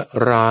ก็คือว่า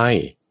รอย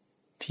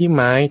ที่ไ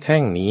ม้แท่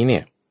งนี้เนี่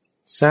ย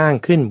สร้าง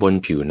ขึ้นบน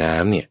ผิวน้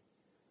ำเนี่ย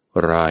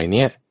รอยเ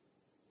นี่ย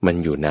มัน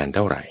อยู่นานเ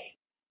ท่าไหร่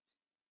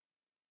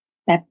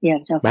แป๊บเดียว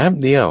เจ้าค่ะแป๊บ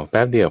เดี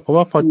ยวเพราะ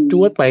ว่าพอจ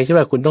วดไปใช่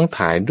ป่ะคุณต้อง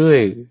ถ่ายด้วย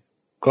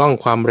กล้อง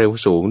ความเร็ว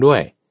สูงด้ว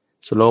ย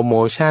สโลว์โม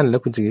ชั่นแล้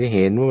วคุณจึงจะเ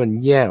ห็นว่ามัน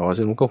แยกออก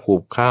ซึ่งมันก็หุ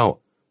บเข้า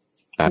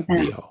แป๊บ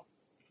เดียว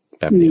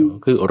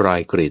คือรอ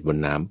ยกรีดบน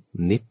น้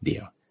ำนิดเดี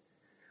ยว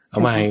เอา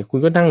ใหม่คุณ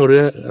ก็นั่งเรื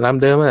อล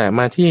ำเดิมมาแหละ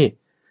มาที่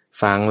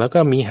ฝั่งแล้วก็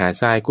มีหาด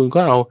ทรายคุณก็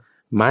เอา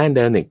ไม้เ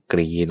ดินเนี่ยก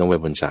รีดลงไป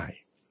บนทราย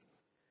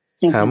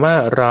ถามว่า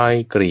รอย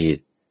กรีด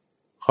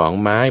ของ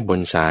ไม้บ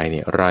นทรายเ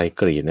นี่ยรอย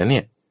กรีดนั้นเ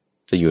นี่ย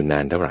จะอยู่นา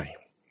นเท่าไหร่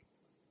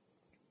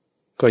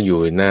ก็อยู่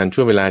นาน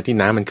ช่วงเวลาที่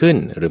น้ำมันขึ้น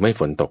หรือไม่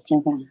ฝนตก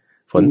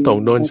ฝนตก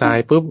โดนทราย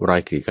ปุ๊บรอ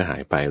ยกรีดก็หา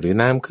ยไปหรือ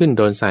น้ำขึ้นโ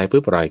ดนทราย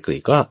ปุ๊บรอยกรี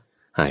ดก็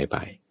หายไป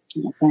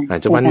อาจ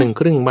จะวันหนึ่ง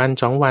ครึ่งวัน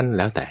2 วันแ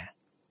ล้วแต่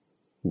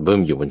เบิ่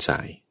มอยู่บนทรา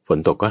ยฝน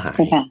ตกก็หาย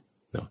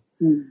เนาะ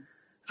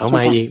เอาม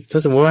าอีกถ้า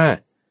สมมติว่า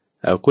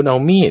คุณเอา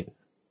มีด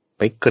ไ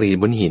ปกรีด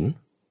บนหิน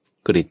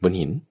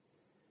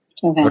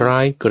รอ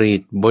ยกรี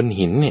ดบน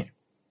หินเนี่ย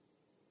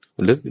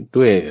ลึก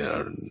ด้วย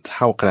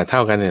ขนาดเท่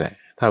ากันนี่แหละ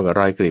เท่ากับ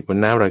รอยกรีดบน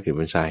น้ำรอยกรีด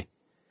บนทราย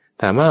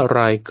ถามว่าร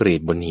อยกรี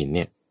ดบนหินเ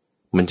นี่ย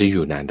มันจะอ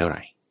ยู่นานเท่าไห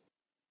ร่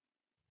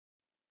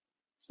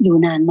อยู่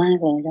นานมาก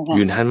เลยเจ้าค่ะอ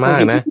ยู่นานมาก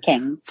นะ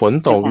ฝน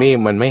ตกนี่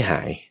มันไม่ห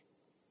าย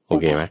โอ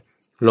เคไหม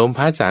ลม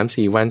พัด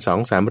3-4 วัน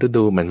2-3 ฤ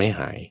ดูมันไม่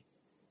หาย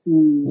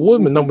โอ้ย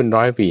มันต้องเป็น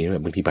100 ปี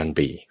บางที1,000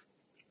 ปี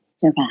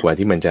กว่า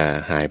ที่มันจะ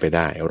หายไปไ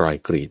ด้รอย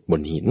กรีดบ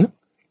นหิน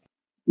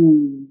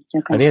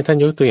อันนี้ท่าน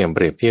ยกตัวอย่างเป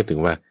รียบเทียบถึ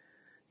งว่า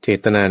เจ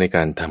ตนาในก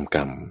ารทำกร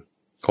รม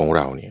ของเ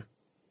ราเนี่ย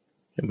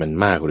มัน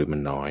มากหรือมั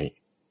นน้อย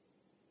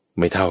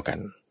ไม่เท่ากัน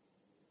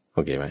โอ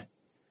เคไหม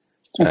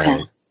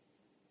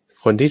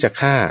คนที่จะ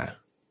ฆ่า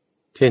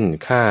เช่น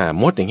ฆ่า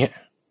มดอย่างเงี้ย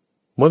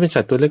มดเป็น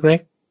สัตว์ตัวเล็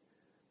ก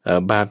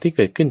ๆบาปที่เ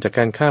กิดขึ้นจากก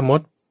ารฆ่าม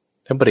ด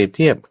ถ้าเปรียบเ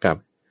ทียบกับ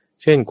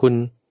เช่นคุณ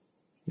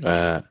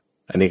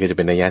อันนี้ก็จะเ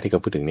ป็นนัยยะที่เข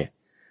าพูดถึงเนี่ย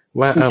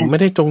ว่าไม่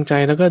ได้จงใจ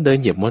แล้วก็เดิน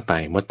เหยียบมดไป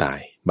มดตาย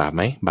บาปไห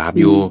มบาป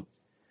อยู่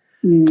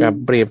กับ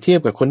เปรียบเทียบ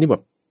กับคนที่แบ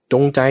บจ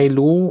งใจ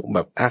รู้แบ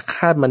บอาฆ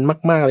าตมัน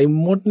มากๆเลย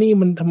มดนี่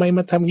มันทำไมม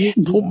าทำนี้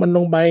ทุบมันล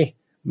งไป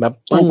แบบ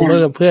เ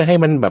พื่อให้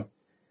มันแบบ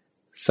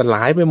สล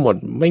ายไปหมด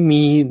ไม่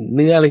มีเ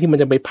นื้ออะไรที่มัน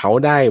จะไปเผา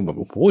ได้แบบ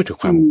โอ้ยถึง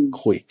ความเ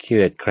ครี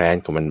ยดแค้น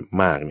ของมัน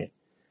มากเนี่ย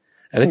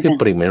อันนั้นคือเ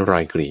ปรียบเหมือนรอ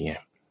ยกรีดไง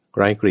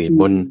รอยกรีด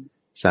บน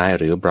ทราย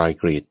หรือรอย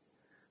กรีด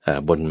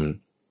บ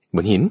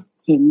นหิน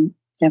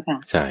เจ้าค่ะ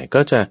ใช่ก็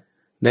จะ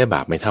ได้บ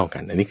าปไม่เท่ากั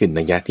นอันนี้คือ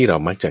นัยยะที่เรา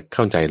มักจะเ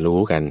ข้าใจรู้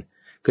กัน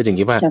ก็จึง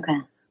คิดว่า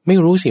ไม่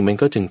รู้สิ่งมัน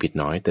ก็จึงผิด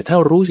น้อยแต่ถ้า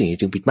รู้สิ่ง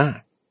จึงผิดมาก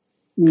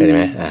เข้าใจไห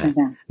ม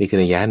นี่คือ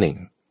นัยยะหนึ่ง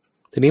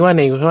ทีนี้ว่าใ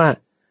นเพราะว่า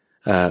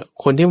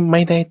คนที่ไ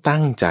ม่ได้ตั้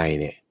งใจ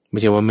เนี่ยไม่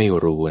ใช่ว่าไม่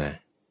รู้นะ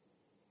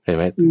เห็นไ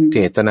หมเจ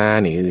ตนา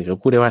เนี่ยเขา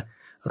พูดได้ว่า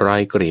รอ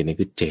ยกรีดเนี่ย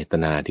คือเจต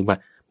นาที่ว่า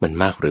มัน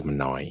มากหรือมัน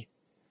น้อย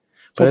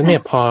เพราะฉะนั้นเนี่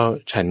ยพอ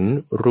ฉัน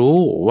รู้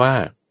ว่า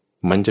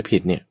มันจะผิ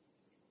ดเนี่ย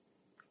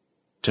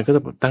ฉันก็ต้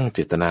องตั้งเจ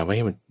ตนาไว้ใ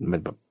ห้มัน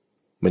แบบ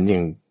มันอย่า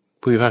ง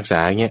ผู้พิพากษา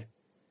เงี้ย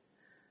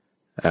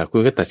คุ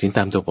ณก็ตัดสินต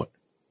ามตัวบท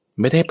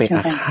ไม่ได้ไปอ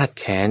าฆาต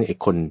แค้นไอ้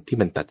คนที่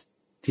มัน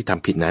ที่ท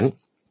ำผิดนั้น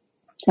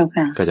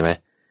เข้าใจไหม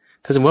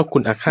ถ้าสมมติว่าคุ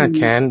ณอาฆาตแ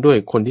ค้นด้วย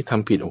คนที่ท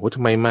ำผิดโอ้โหท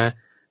ำไมมา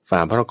ฝ่า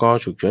พรก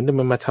ฉุกเฉินทำไ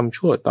มมาทำ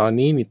ชั่วตอน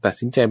นี้นี่ตัด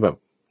สินใจแบบ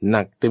ห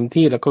นักเต็ม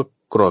ที่แล้วก็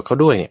โกรธเขา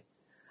ด้วยเนี่ย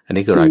อัน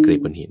นี้คือรอยกรีด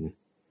บนหิน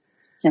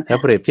แล้ว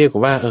เปรียบเทียบกั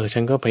บว่าฉั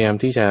นก็พยายาม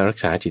ที่จะรัก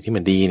ษาจิตที่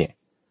มันดีเนี่ย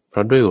เพรา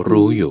ะด้วย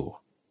รู้อยู่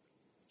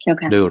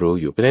ด้วยรู้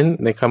อยู่เพราะฉะนั้น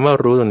ในคำว่า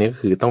รู้ตรงนี้ก็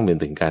คือต้องเป็น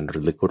ถึงการร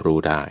ะลึกรู้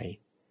ได้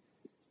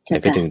แต่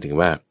ก็จึงถึง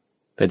ว่า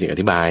แต่จึงอ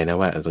ธิบายนะ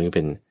ว่าตรงนี้เ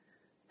ป็น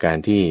การ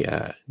ที่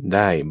ไ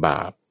ด้บ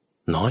าป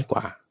น้อยก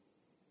ว่า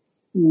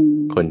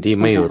คนที่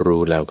ไม่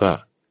รู้แล้วก็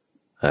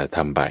ท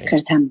ำไป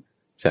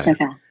ใช่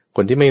ค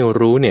นที่ไม่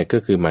รู้เนี่ยก็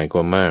คือหมายคว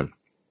ามว่า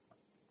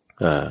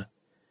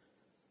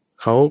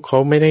เขา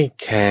ไม่ได้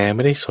แคร์ไ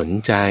ม่ได้สน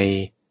ใจ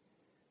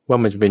ว่า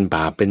มันจะเป็นบ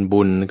าปเป็น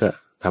บุญก็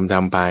ท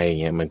ำไปอย่า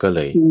งเงี้ยมันก็เล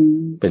ย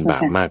เป็นบา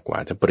ปมากกว่า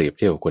ถ้าเปรียบเ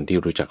ทียบกับคนที่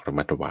รู้จักระ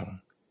มัดระวัง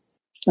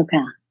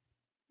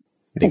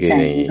นี่คือ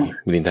ใน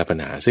มิลินทปัญ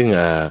หาซึ่ง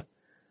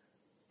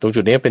ตรง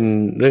จุดนี้เป็น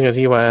เรื่อง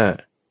ที่ว่า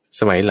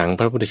สมัยหลัง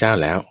พระพุทธเจ้า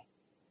แล้ว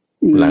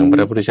หลังพ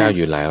ระพุทธเจ้าอ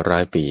ยู่หลายร้อ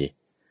ยปี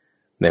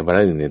ในวาร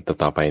ะอื่น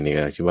ๆต่อไปเนี่ย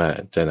คิดว่า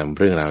จะนำ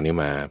เรื่องราวนี้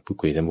มาพูด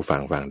คุยท่านผู้ฟั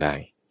งได้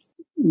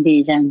ดี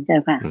จังเจ้า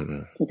ค่ะ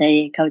จะได้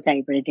เข้าใจ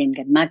ประเด็น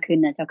กันมากขึ้น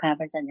นะเจ้าค่ะพ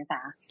ระอาจารย์เจ้าค่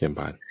ะเยี่ยม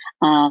มาก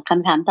ค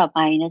ำถามต่อไป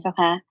นะเจ้า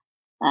ค่ะ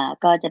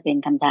ก็จะเป็น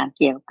คำถาม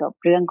เกี่ยวกับ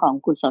เรื่องของ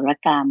กุศล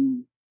กรรม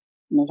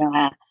นะเจ้า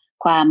ค่ะ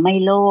ความไม่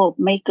โลภ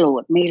ไม่โกร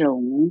ธไม่หล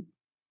ง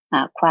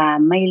ความ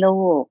ไม่โล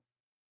ภ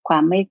ควา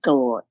มไม่โกร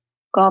ธ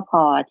ก็พ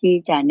อที่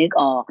จะนึก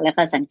ออกและ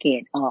ก็สังเก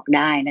ตออกไ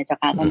ด้นะเจ้า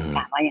ค่ะท่านถ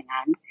ามว่าอย่าง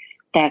นั้น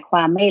แต่คว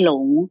ามไม่หล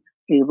ง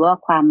หรือว่า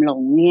ความหล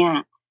งเนี่ย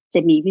จะ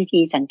มีวิ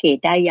ธีสังเกต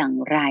ได้อย่าง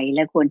ไรแล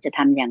ะควรจะท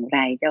ำอย่างไร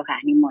เจ้าค่ะ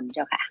นิมนต์เ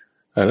จ้าค่ะ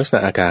ลักษณะ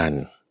อาการ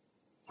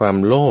ความ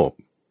โลภ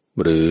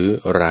หรือ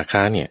ราค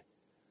ะเนี่ย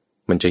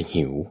มันจะ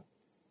หิว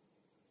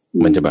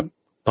มันจะแบบ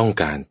ต้อง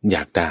การอย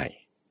ากได้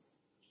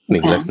ห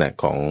นึ่งลักษณะ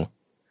ของ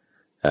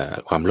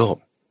ความโลภ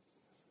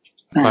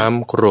ความ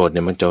โกรธเ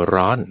นี่ยมันจะ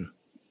ร้อน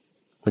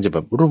มันจะแบ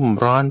บรุ่ม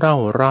ร้อนเร่า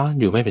ร้อน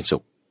อยู่ไม่เป็นสุ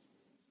ข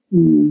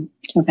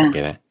โอเค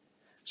นะ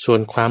ส่วน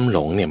ความหล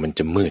งเนี่ยมัน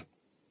จะมืด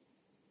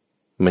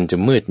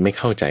ไม่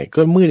เข้าใจก็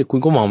มืดคุณ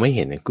ก็มองไม่เ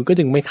ห็นคุณก็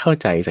จึงไม่เข้า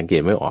ใจสังเก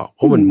ตไม่ออกเพ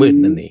ราะมันมืด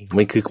นั่นเอง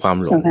มันคือความ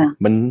หลง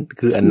มัน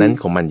คืออันนั้น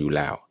ของมันอยู่แ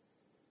ล้ว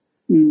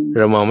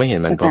เรามองไม่เห็น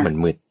มันเพราะมัน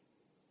มืด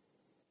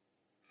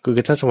คื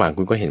อถ้าสว่าง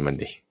คุณก็เห็นมัน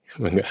ดิ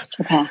มัน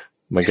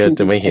ก็จ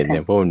ะไม่เห็นเ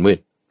นี่ยเพราะมันมืด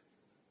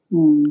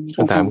ค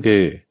ำถามคื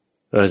อ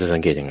เราจะสั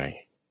งเกตยังไง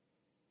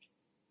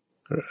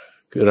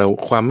คือเรา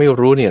ความไม่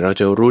รู้เนี่ยเรา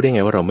จะรู้ได้ไ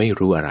งว่าเราไม่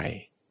รู้อะไร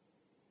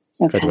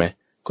เข้าใจไหม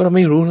ก็เราไ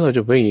ม่รู้เราจ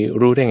ะไป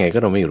รู้ได้ไงก็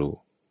เราไม่รู้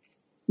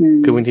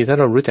คือบางทีถ้า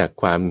เรารู้จัก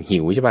ความหิ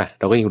วใช่ป่ะ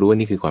เราก็ยังรู้ว่า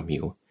นี่คือความหิ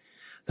ว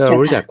ถ้าเรา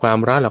รู้จักความ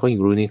ร้อนเราก็ยั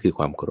งรู้นี่คือค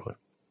วามโกรธ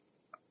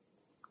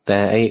แต่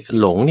ไอ้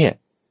หลงเนี่ย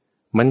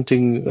มันจึ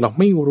งเรา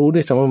ไม่รู้ด้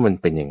วยซ้ำว่ามัน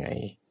เป็นยังไง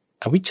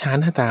อวิชชา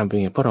หน้าตาเป็น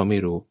ไงเพราะเราไม่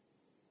รู้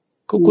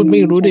ก็คุณไ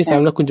ม่รู้ด้วยซ้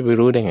ำแล้วคุณจะไป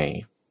รู้ได้ไง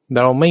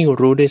เราไม่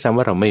รู้ด้วยซ้ำ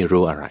ว่าเราไม่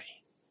รู้อะไร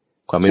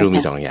ความไม่รู้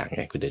มีสองอย่างไ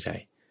งคุณเดชใจ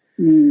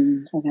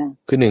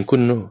คือหนึ่งคุ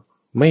ณ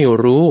ไม่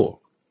รู้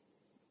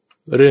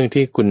เรื่อง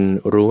ที่คุณ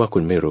รู้ว่าคุ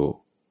ณไม่รู้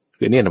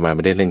คือเนี่ยเราไ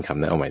ม่ได้เล่นค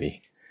ำนะเอาใหม่ดิ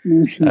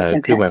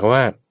คือหมายความ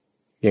ว่า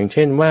อย่างเ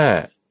ช่นว่า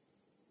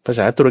ภาษ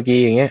าตุรกี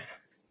อย่างเงี้ย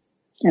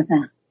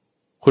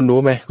คุณรู้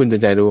ไหมคุณตื่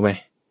นใจรู้ไหม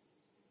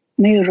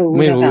ไม่รู้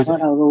ว่า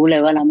เรารู้เลย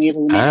ว่าเราไม่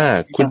รู้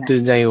คุณตื่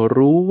นใจ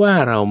รู้ว่า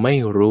เราไม่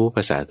รู้ภ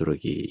าษาตุร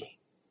กี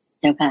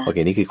โอเค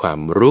นี่คือความ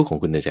รู้ของ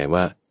คุณตื่นใจ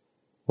ว่า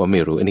ไม่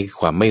รู้อันนี้คือ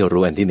ความไม่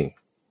รู้อันที่หนึ่ง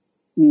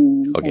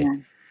โอเค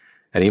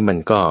อันนี้มัน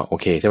ก็โอ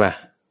เคใช่ป่ะ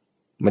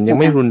มันยัง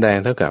ไม่รุนแรง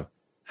เท่ากับ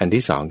อัน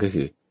ที่สองก็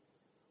คือ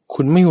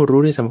คุณไม่รู้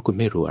ด้วยซ้ำว่าคุณ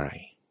ไม่รู้อะไร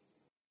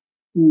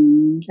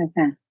ใช่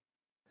ค่ะ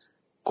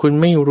คุณ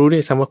ไม่รู้ด้ว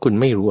ยซ้ำว่าคุณ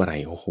ไม่รู้อะไร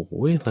โอ้โห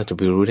เราจะไ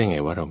ปรู้ได้ไง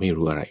ว่าเราไม่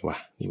รู้อะไรวะ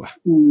นี่วะ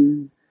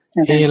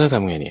แล้วท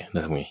ำไงเนี่ยเรา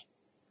ทำไง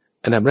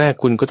อันดับแรก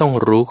คุณก็ต้อง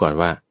รู้ก่อน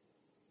ว่า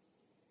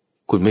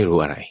คุณไม่รู้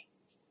อะไร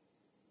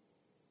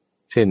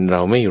เช่นเร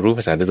าไม่รู้ภ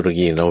าษาตุร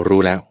กีเรารู้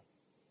แล้ว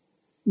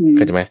เ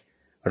ข้าใจไหม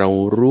เรา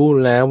รู้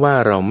แล้วว่า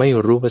เราไม่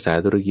รู้ภาษา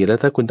ตุรกีแล้ว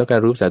ถ้าคุณต้องการ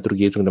รู้ภาษาตุร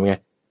กีคุณทำไง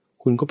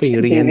คุณก็ไป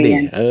เรียนดิ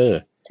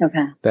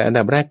แต่อัน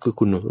ดับแรกคือ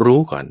คุณรู้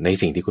ก่อนใน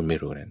สิ่งที่คุณไม่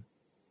รู้นั้น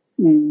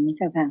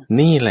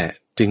นี่แหละ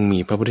จึงมี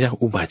พระพุทธเจ้า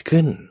อุบัติ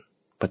ขึ้น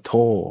ปะโท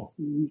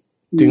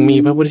จึงมี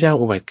พระพุทธเจ้า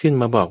อุบัติขึ้น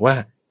มาบอกว่า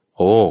โ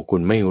อ้คุ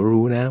ณไม่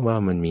รู้นะว่า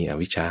มันมีอ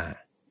วิชชา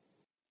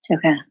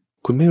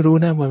คุณไม่รู้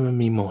นะว่ามัน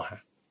มีโมหะ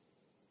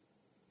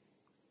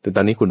แต่ต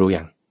อนนี้คุณรู้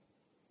ยัง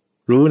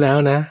รู้แล้ว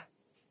นะ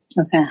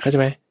เข้าใจ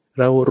ไหม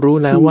เรารู้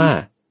แล้วว่า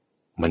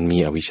มันมี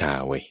อวิชชา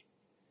เว้ย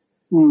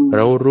เ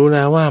รารู้แ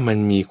ล้วว่ามัน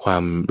มีควา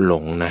มหล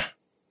งนะ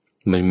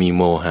มันมี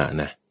โมหะ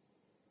นะ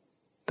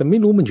แต่ไม่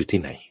รู้มันอยู่ที่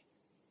ไหน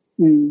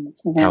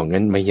เอา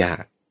งั้นไม่ยา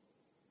ก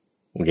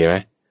โอเคไหม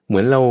เหมื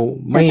อนเรา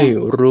ไม่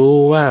รู้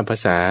ว่าภา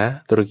ษา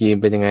ตุรกี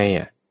เป็นยังไง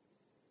อ่ะ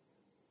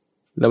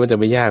แล้วมันจะ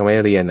ไม่ยากไหม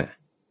เรียนอ่ะ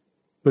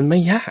มันไม่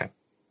ยาก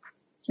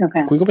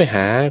คุณก็ไปห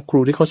าครู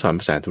ที่เขาสอน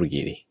ภาษาตุรกี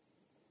ดิ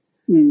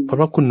เพราะ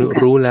ว่าคุณ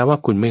รู้แล้วว่า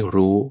คุณไม่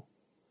รู้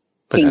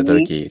ภาษาตุร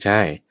กีใช่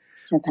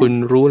คุณ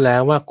รู้แล้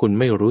วว่าคุณ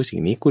ไม่รู้สิ่ง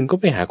นี้คุณก็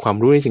ไปหาความ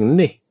รู้ในสิ่งนั้น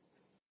ดิ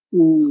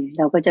เ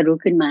ราก็จะรู้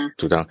ขึ้นมา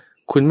ถูกต้อง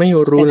คุณไม่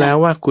รู้แล้ว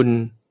ว่าคุ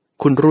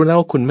ณรู้แล้ว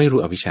ว่าคุณไม่รู้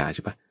อวิชชาใ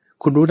ช่ปะ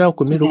คุณรู้แล้ว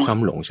คุณไม่รู้ความ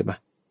หลงใช่ปะ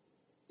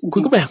คุ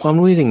ณก็ไปหาความ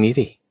รู้ในสิ่งนี้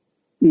ดิ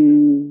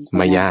ไ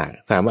ม่ยาก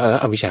ถามว่าแล้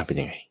วอวิชชาเป็น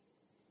ยังไง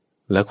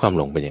แล้วความห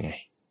ลงเป็นยังไง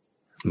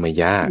ไม่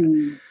ยาก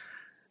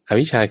อ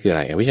วิชชาคืออะไ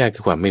รอวิชชาคื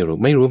อความไม่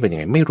รู้เป็นยัง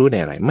ไงไม่รู้ใน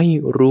อะไรไม่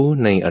รู้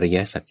ในอริย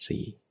สัจ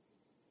สี่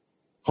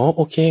อ๋อโ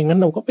อเคงั้น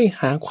เราก็ไป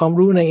หาความ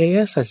รู้ในอริย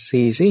สัจ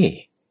สี่สิ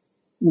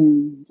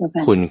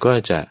คุณก็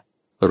จะ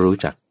รู้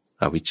จัก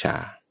อวิชชา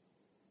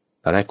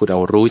ตอนแรกคุณเอา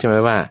รู้ใช่ไหม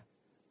ว่า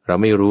เรา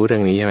ไม่รู้เรื่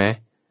องนี้ใช่ไหม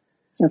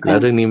แล้ว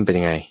เรื่องนี้มันเป็น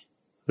ยังไง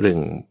เรื่อง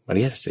อ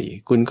ริยสัจสี่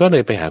คุณก็เล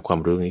ยไปหาความ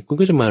รู้นี้คุณ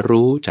ก็จะมา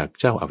รู้จาก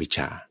เจ้าอวิชช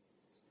า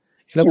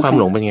แล้วความ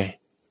หลงเป็นไง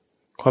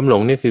ความหล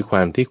งเนี่ยคือคว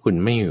ามที่คุณ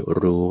ไม่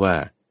รู้ว่า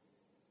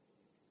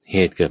เห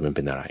ตุเกิดมันเ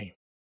ป็นอะไร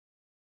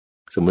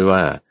สมมติว่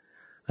า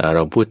เร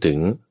าพูดถึง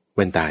แ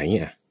ว่นตาอย่างเ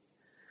งี้ย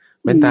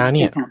แว่นตาเ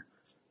นี่ย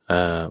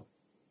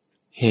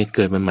เหตุเ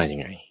กิดมันมาอย่า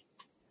งไง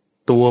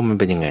ตัวมัน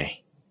เป็นยังไง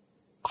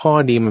ข้อ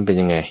ดีมันเป็น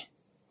ยังไง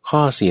ข้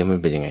อเสียมัน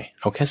เป็นยังไง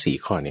เอาแค่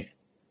4ข้อเนี่ย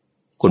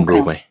คุณ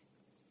รู้ไหม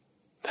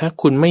ถ้า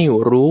คุณไม่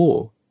รู้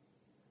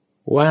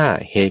ว่า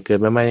เหตุเกิด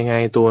มันมายังไง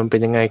ตัวมันเป็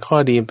นยังไงข้อ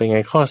ดีมันเป็นยังไง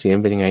ข้อเสีย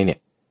มันเป็นยังไงเนี่ย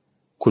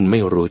คุณไม่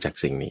รู้จัก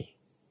สิ่งนี้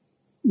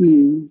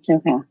ใช่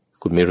ค่ะ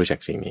คุณไม่รู้จัก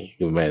สิ่งนี้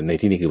คือใน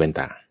ที่นี้คือแว่น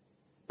ตา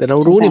แต่เรา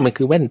รู้นี่มัน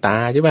คือแว่นตา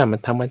ใช่ป่ะมัน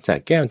ทำมาจาก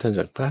แก้วทำจ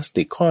ากพลาส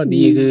ติกข้อ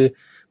ดีคือ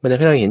มันจะใ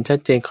ห้เราเห็นชัด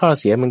เจนข้อ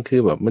เสียมันคื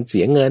อแบบมันเ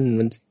สียเงิน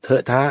มันเถอ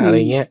ะท้าอะไร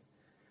เงี้ย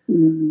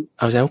เ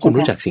อาแสดงว่าคุณ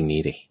รู้จักสิ่ง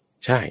นี้ดิ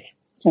ใช่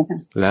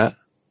แล้ว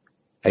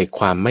ไอ้ค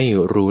วามไม่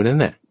รู้นั่น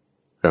น่ะ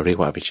เราเรียก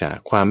ว่าอวิชชา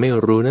ความไม่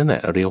รู้นั่นน่ะ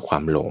เราเรียกว่าควา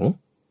มหลง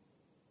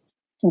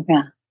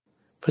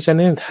เพราะฉะ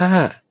นั้นถ้า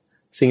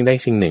สิ่งใด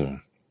สิ่งหนึ่ง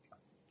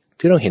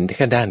ที่เราเห็นแ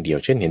ค่ด้านเดียว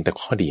เช่นเห็นแต่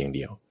ข้อดีอย่างเ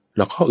ดียวแ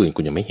ล้วข้ออื่น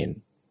คุณยังไม่เห็น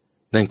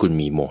นั่นคุณ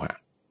มีโมหะ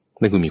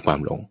นั่นคุณมีความ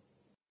หลง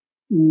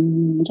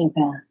ใช่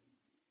ค่ะ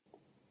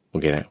โอ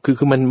เคนะ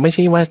คือมันไม่ใ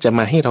ช่ว่าจะม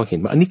าให้เราเห็น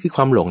ว่าอันนี้คือค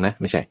วามหลงนะ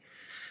ไม่ใช่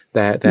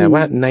แต่ว่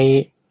า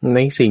ใน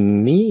สิ่ง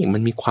นี้มั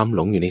นมีความหล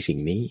งอยู่ในสิ่ง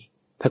นี้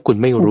ถ้าคุณ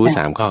ไม่รู้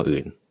3ข้อ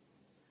อื่น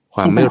ค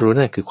วามไม่รู้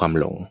นั่นคือความ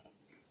หลง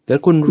แต่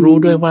คุณรู้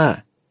ด้วยว่า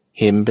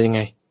เห็นเป็นไ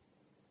ง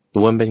ตั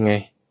วมันเป็นไง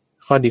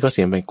ข้อดีข้อเสี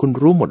ยเป็นคุณ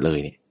รู้หมดเลย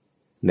เนี่ย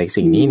ใน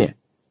สิ่งนี้เนี่ย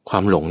ควา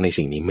มหลงใน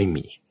สิ่งนี้ไม่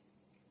มี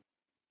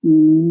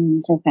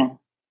เจ้าค่ะ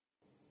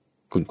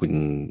คุณ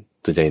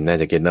สนใจน่า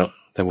จะเก็ทเนาะ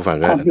ท่านผู้ฟัง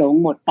ก็ความหลง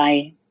หมดไป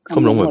คว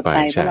ามหลงหมดไป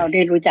ใช่เราไ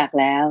ด้รู้จัก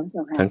แล้วเจ้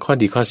าค่ะทั้งข้อ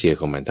ดีข้อเสีย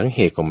ของมันทั้งเห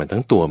ตุของมันทั้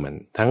งตัวมัน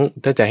ทั้ง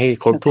ถ้าจะให้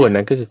ครบถ้วน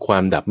นั้นก็คือควา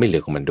มดับไม่เหลื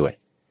อของมันด้วย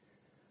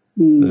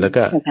แล้ว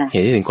ก็เห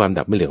ตุที่ถึงความ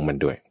ดับไม่เหลือของมัน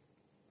ด้วย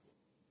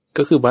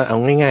ก็คือว่าเอา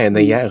ง่ายๆใน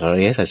นัยยะของอ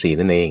ริยสัจสี่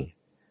นั่นเอง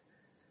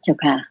เจ้า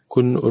ค่ะ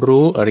คุณ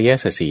รู้อริย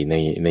สัจสี่ใน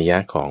นัยยะ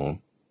ของ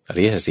อ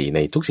ริยสัจสี่ใน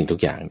ทุกสิ่งทุก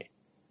อย่างเนี่ย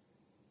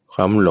คว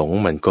ามหลง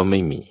มันก็ไม่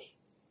มี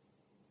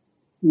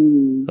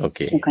โอเค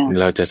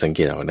เราจะสังเก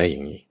ตเอาได้อย่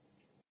างนี้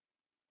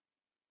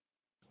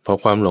พอ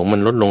ความหลงมั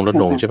นลด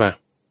ลงใช่ป่ะ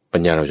ปั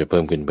ญญาเราจะเพิ่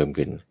มขึ้น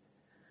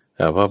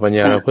พอปัญญ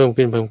าเราเพิ่ม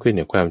ขึ้นเ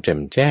นี่ยความแจ่ม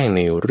แจ้งใน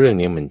เรื่อง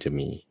นี้มันจะ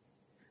มี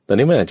ตอน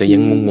นี้มันอาจจะยั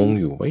งงง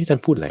อยู่ว่าท่าน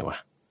พูดอะไรวะ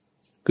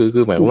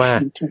คือหมายว่า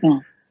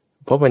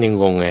เพราะมันยัง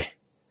งงไง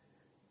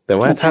แต่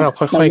ว่าถ้าเรา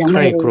ค่อยๆใค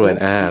ร่ครวญ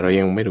เรา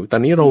ยังไม่รู้ตอ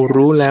นนี้เรา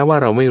รู้แล้วว่า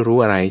เราไม่รู้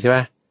อะไรใช่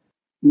ป่ะ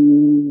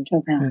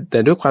แต่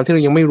ด้วยความที่เร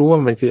ายังไม่รู้ว่า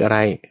มันคืออะไร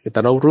แต่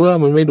เรารู้ว่า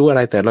มันไม่รู้อะไ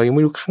รแต่เรายังไ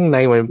ม่รู้ข้างใน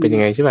มันเป็นยั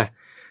งไงใช่ป่ะ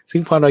ซึ่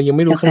งพอเรายังไ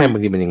ม่รู้ข้างในบา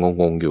งทีมันยัง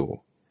งงอยู่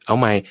เอา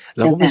ใหม่เ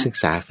ราก็ไปศึก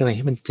ษาข้างในใ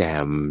ห้มันแจ่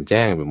มแ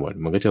จ้งไปหมด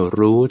มันก็จะ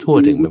รู้ทั่ว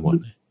ถึงไปหมด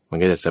มัน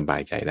ก็จะสบา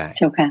ยใจได้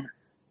เจ้าค่ะ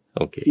โ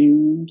อเค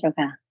เจ้า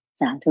ค่ะ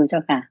สาธุเจ้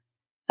าค่ะ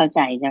เข้าใจ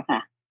เจ้าค่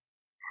ะ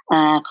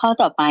ข้อ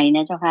ต่อไปน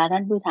ะเจ้าค่ะท่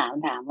านผู้ถา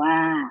มว่า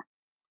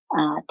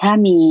ถ้า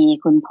มี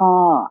คุณพ่อ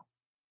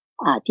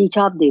ที่ช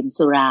อบดื่ม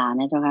สุรา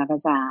นะเจ้าค่ะพระ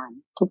อาจารย์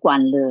ทุกวั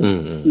นเลย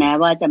แม้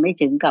ว่าจะไม่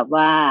ถึงกับ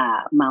ว่า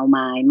เมาไ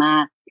ม้มา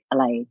กอะ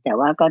ไรแต่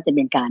ว่าก็จะเ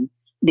ป็นการ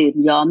ดื่ม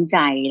ย้อมใจ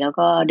แล้ว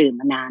ก็ดื่ม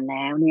มานานแ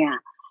ล้วเนี่ย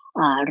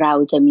เรา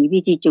จะมีวิ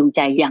ธีจูงใจ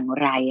อย่าง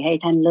ไรให้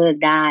ท่านเลิก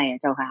ได้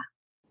เจ้าค่ะ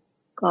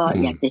ก็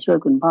อยากจะช่วย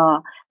คุณพ่อ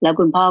แล้ว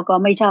คุณพ่อก็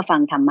ไม่ชอบฟั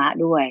งธรรมะ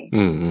ด้วย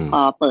พ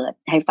อเปิด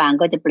ให้ฟัง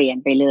ก็จะเปลี่ยน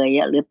ไปเลย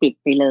หรือปิด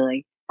ไปเลย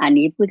อัน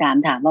นี้ผู้ถา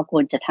มว่าค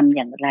วรจะทำอ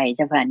ย่างไรเ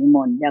จ้าค่ะนิม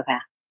นต์เจ้าค่ะ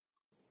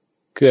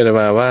คืออาต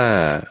มาว่า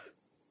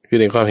คือ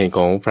ในความเห็นข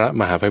องพระ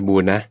มหาไพบู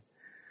ลย์นะ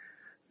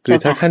คือ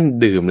ถ้าท่าน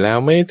ดื่มแล้ว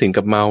ไม่ถึง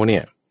กับเมาเนี่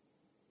ย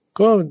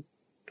ก็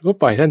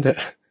ปล่อยท่านเถอะ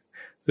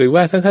หรือว่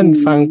าถ้าท่าน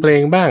ฟังเพล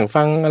งบ้าง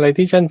ฟังอะไร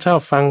ที่ท่านชอบ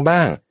ฟังบ้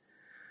าง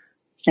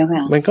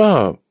มัน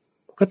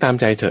ก็ตาม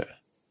ใจเถอะ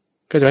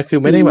ก็จะคือ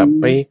ไม่ได้แบบ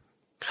ไป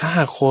ฆ่า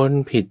คน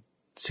ผิด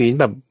ศีล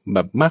แบ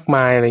บมากม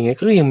ายอะไรเงี้ย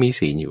ก็ยังมี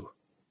ศีลอยู่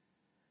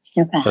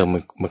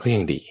มันก็ยั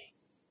งดี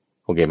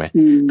โอเคไหม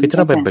คือถ้าเ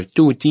ราแบบ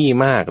จู้จี้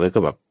มากแล้วก็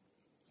แบบ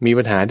มี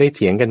ปัญหาได้เ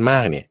ถียงกันมา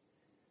กเนี่ย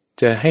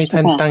จะให้ท่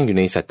านตั้งอยู่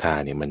ในศรัทธา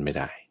เนี่ยมันไม่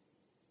ได้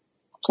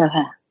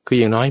คือ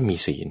อย่างน้อยมี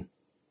ศีล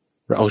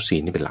เราเอาศี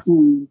ลนี่เป็นหลัก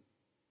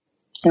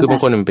คือบา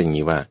งคนมันเป็นอย่าง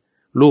นี้ว่า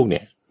ลูกเนี่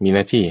ยมีห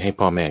น้าที่ให้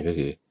พ่อแม่ก็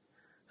คือ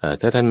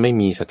ถ้าท่านไม่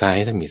มีศรัทธาใ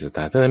ห้ท่านมีศรัทธ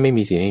าถ้าท่านไม่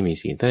มีศีลให้มี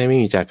ศีลถ้าท่านไม่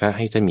มีจาคะใ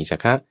ห้ท่านมีจา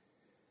คะ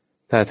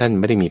ถ้าท่าน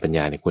ไม่ได้มีปัญญ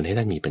าเนี่ยควรให้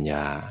ท่านมีปัญญ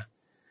า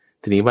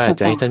ทีนี้ว่า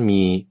จะให้ท่าน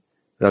มี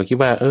เราคิด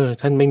ว่า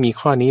ท่านไม่มี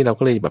ข้อนี้เรา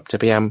ก็เลยแบบจะ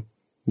พยายาม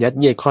ยัด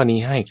เยียดข้อนี้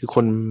ให้คือค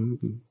น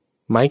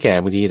ไม้แก่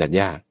บางทีดัด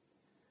ยาก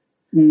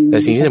แต่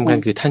สิ่งที่สำคัญ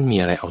คือท่านมี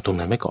อะไรเอาตรง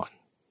นั้นไว้ก่อน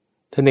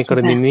ถ้าในกร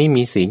ณีนี้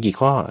มีศีลกี่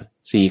ข้อ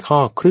4 ข้อ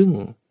ครึ่ง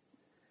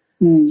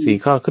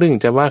4 ข้อครึ่ง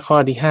จะว่าข้อ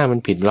ที่5มัน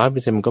ผิด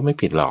 100% มันก็ไม่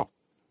ผิดหรอก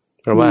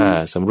เพราะว่า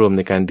สำรวมใ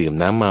นการดื่ม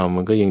น้ำเมา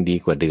มันก็ยังดี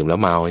กว่าดื่มแล้ว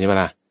เมาใช่ไหม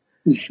ล่ะ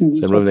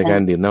สำรวมในกา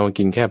รดื่มน้ำ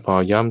กินแค่พอ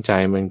ย้อมใจ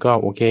มันก็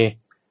โอเค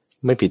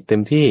ไม่ผิดเต็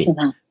มที่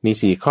มี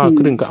4 ข้อ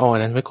ครึ่งก็เอาอั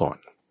นนั้นไว้ก่อน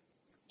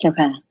เจ้า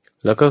ค่ะ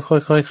แล้วก็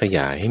ค่อยๆขย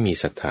ายให้มี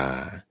ศรัทธา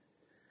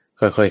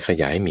ค่อยๆข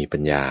ยายให้มีปั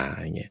ญญา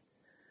อย่างเงี้ย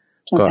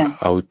ก็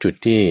เอาจุด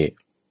ที่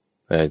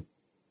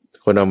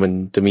คนเรามัน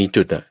จะมี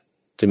จุด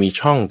จะมี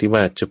ช่องที่ว่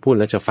าจะพูด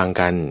แล้วจะฟัง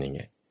กันอย่างเ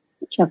งี้ย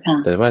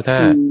แต่ว่าถ้า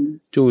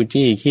จู้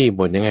จี้ขี้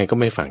บ่นยังไงก็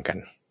ไม่ฟังกัน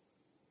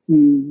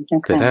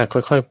แต่ถ้าค่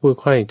อยๆพูด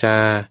ค่อยจะ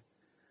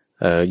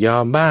ยอ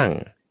มบ้าง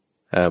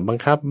บัง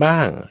คับบ้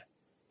าง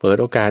เปิด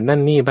โอกาสนั่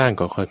นนี่บ้าง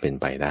ก็ค่อยเป็น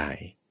ไปได้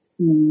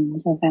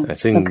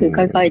ซึ่งก็คือ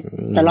ค่อย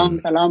ๆตะล่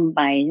อมไ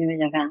ปใช่ไหม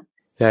เจ้าค่ะ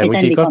ให้ท่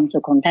านมีความสุ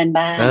ขของท่าน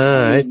บ้าง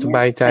ให้สบ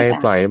ายใจ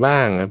ปล่อยบ้า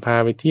งพา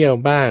ไปเที่ยว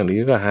บ้างหรือ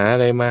ก็หาอะ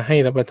ไรมาให้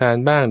รับประทาน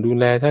บ้างดู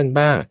แลท่าน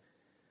บ้าง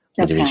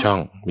มันจะมีช่อง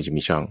มี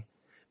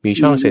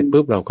ช่องเสร็จ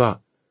ปุ๊บเราก็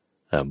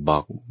บ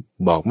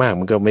อกมาก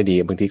มันก็ไม่ดี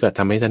บางทีก็ท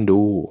ำให้ท่าน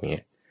ดูอย่างเ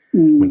งี้ย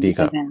บางที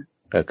ก็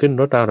ขึ้น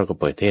รถเราก็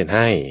เปิดเทศใ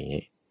ห้อย่างเ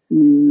งี้ย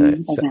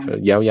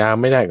ยาว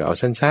ๆไม่ได้ก็เอา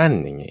สั้น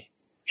ๆอย่างเงี้ย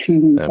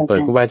เปิด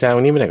ครูบาอาจารย์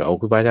วันนี้ไม่ได้ก็เอา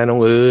ครูบาอาจารย์อง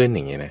ค์อื่นอ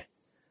ย่างเงี้ยนะ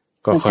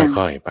ก็ค่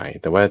อยๆไป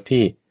แต่ว่า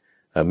ที่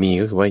มี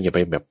ก็คือว่าอย่าไป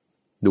แบบ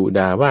ดุ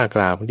ด่าว่าก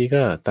ล่าวบางที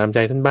ก็ตามใจ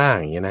ท่านบ้าง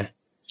อย่างเงี้ยนะ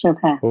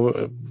เพราะ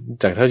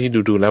จากเท่าที่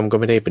ดูแล้วมันก็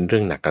ไม่ได้เป็นเรื่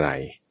องหนักอะไร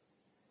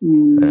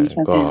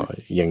ก็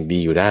ยังดี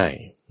อยู่ได้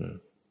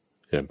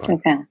เจ้า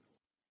ค่ะ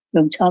ล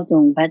งชอบตร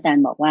งพระอาจาร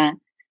ย์บอกว่า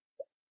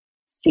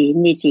ศีล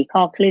มี4 ข้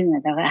อครึ่ง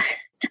เจ้าค่ะ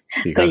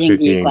ก็ยัง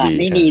ดีกว่า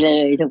ไม่มีเล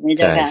ยถูกไหมเ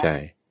จ้าค่ะ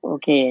โอ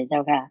เคเจ้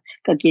าค่ะ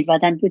ก็คิดว่า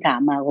ท่านผู้ถา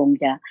มมาคง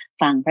จะ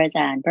ฟังพระอาจ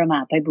ารย์พระมห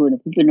าไพบูลย์อ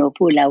ภิปุโน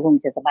พูดแล้วคง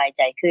จะสบายใ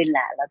จขึ้นแหล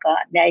ะแล้วก็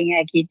ได้แง่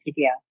คิดที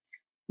เดียว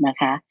นะ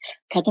คะ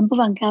ค่ะท่านผู้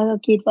ฟังคะก็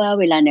คิดว่า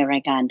เวลาในรา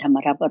ยการธรรม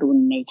รับอรุ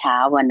ณในเช้า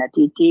วันอา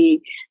ทิตย์ที่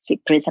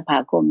10พฤษภา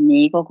คม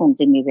นี้ก็คง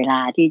จะมีเวลา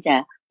ที่จะ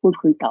พูด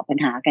คุยตอบปัญ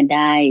หากันไ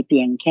ด้เพี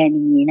ยงแค่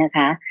นี้นะค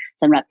ะ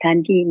สำหรับท่าน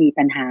ที่มี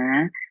ปัญหา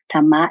ธ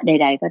รรมะใ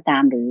ดๆก็ตา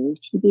มหรือ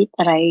ชีวิต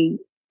อะไร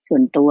ส่ว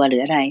นตัวหรื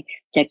ออะไร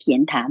จะเขีย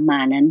นถามมา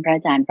นั้นพระอ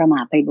าจารย์พระมห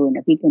าไพบูลย์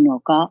อภิปุโน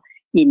ก็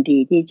ยินดี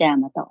ที่จะ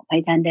มาตอบให้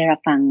ท่านได้รับ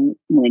ฟัง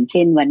เหมือนเ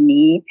ช่นวัน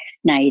นี้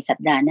ในสัป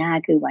ดาห์หน้า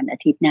คือวันอา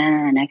ทิตย์หน้า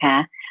นะคะ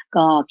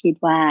ก็คิด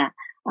ว่า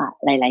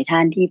หลายๆท่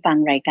านที่ฟัง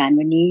รายการ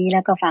วันนี้แล้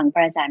วก็ฟังพ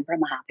ระอาจารย์พระ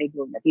มหาไพ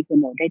บูลย์อภิปุ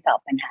โนได้ตอบ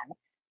ปัญหา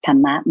ธร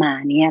รมะมา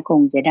เนี่ยค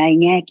งจะได้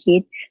แง่คิ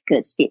ดเกิ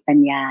ดสติปัญ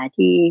ญา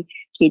ที่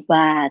คิด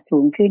ว่าสู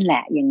งขึ้นแหล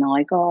ะอย่างน้อ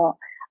ยก็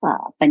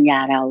ปัญญา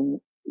เรา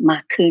มา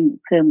กขึ้น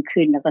เพิ่ม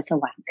ขึ้นแล้วก็ส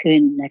ว่างขึ้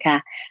นนะคะ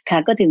ค่ะ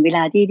ก็ถึงเวล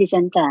าที่ดิ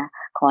ฉันจะ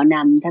ขอน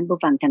ำท่านผู้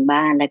ฟังทาง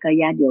บ้านและก็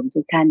ญาติโยม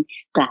ทุกท่าน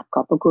กราบข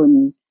อบพระคุณ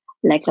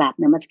และกราบ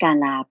นมัสการ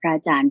ลาพระอ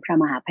าจารย์พระ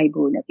มหาไพ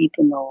บูลย์อภิ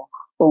ปุโน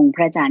องค์พ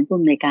ระอาจารย์ผู้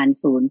อำนวยการ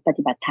ศูนย์ป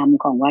ฏิบัติธรรม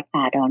ของวัด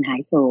ป่าดอนหา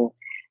ยโศก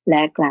แล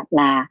ะกราบ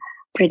ลา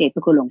พระเดชพร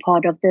ะคุณหลวงพ่อ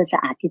ดร.สะ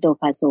อาดทิโต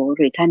ภาโสห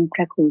รือท่านพ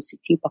ระครูสิท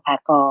ธิประภา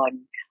กร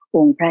อ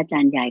งค์พระอาจา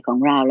รย์ใหญ่ของ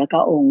เราแล้วก็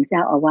องค์เจ้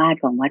าอาวาส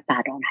ของวัดป่า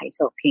ดอนหายโศ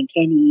กเพียงแ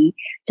ค่นี้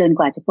จน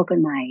กว่าจะพบกัน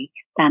ใหม่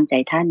ตามใจ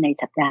ท่านใน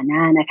สัปดาห์หน้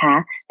านะคะ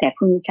แต่พ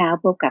รุ่งนี้เช้า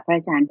พบกับพระ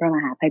อาจารย์พระม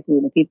หาไพบู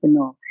ลย์อภิปุโน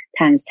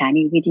ทางสถา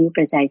นีวิทยุก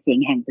ระจายเสียง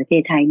แห่งประเท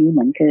ศไทยนี้เห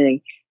มือนเคย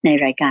ใน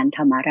รายการธ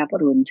รรมารับอ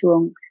รุณช่วง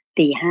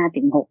 5:00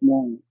 ถึง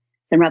 6:00 น.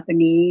สำหรับวัน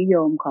นี้โย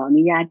มขออ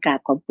นุญาตกราบ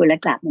ขอบคุณและ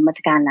กราบนมัส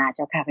การลาเ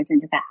จ้าค่ะพระอาจาร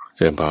ย์เจ้าค่ะเ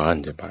จริญพร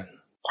เจริญพร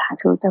สา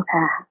ธุเจ้า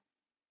ค่ะ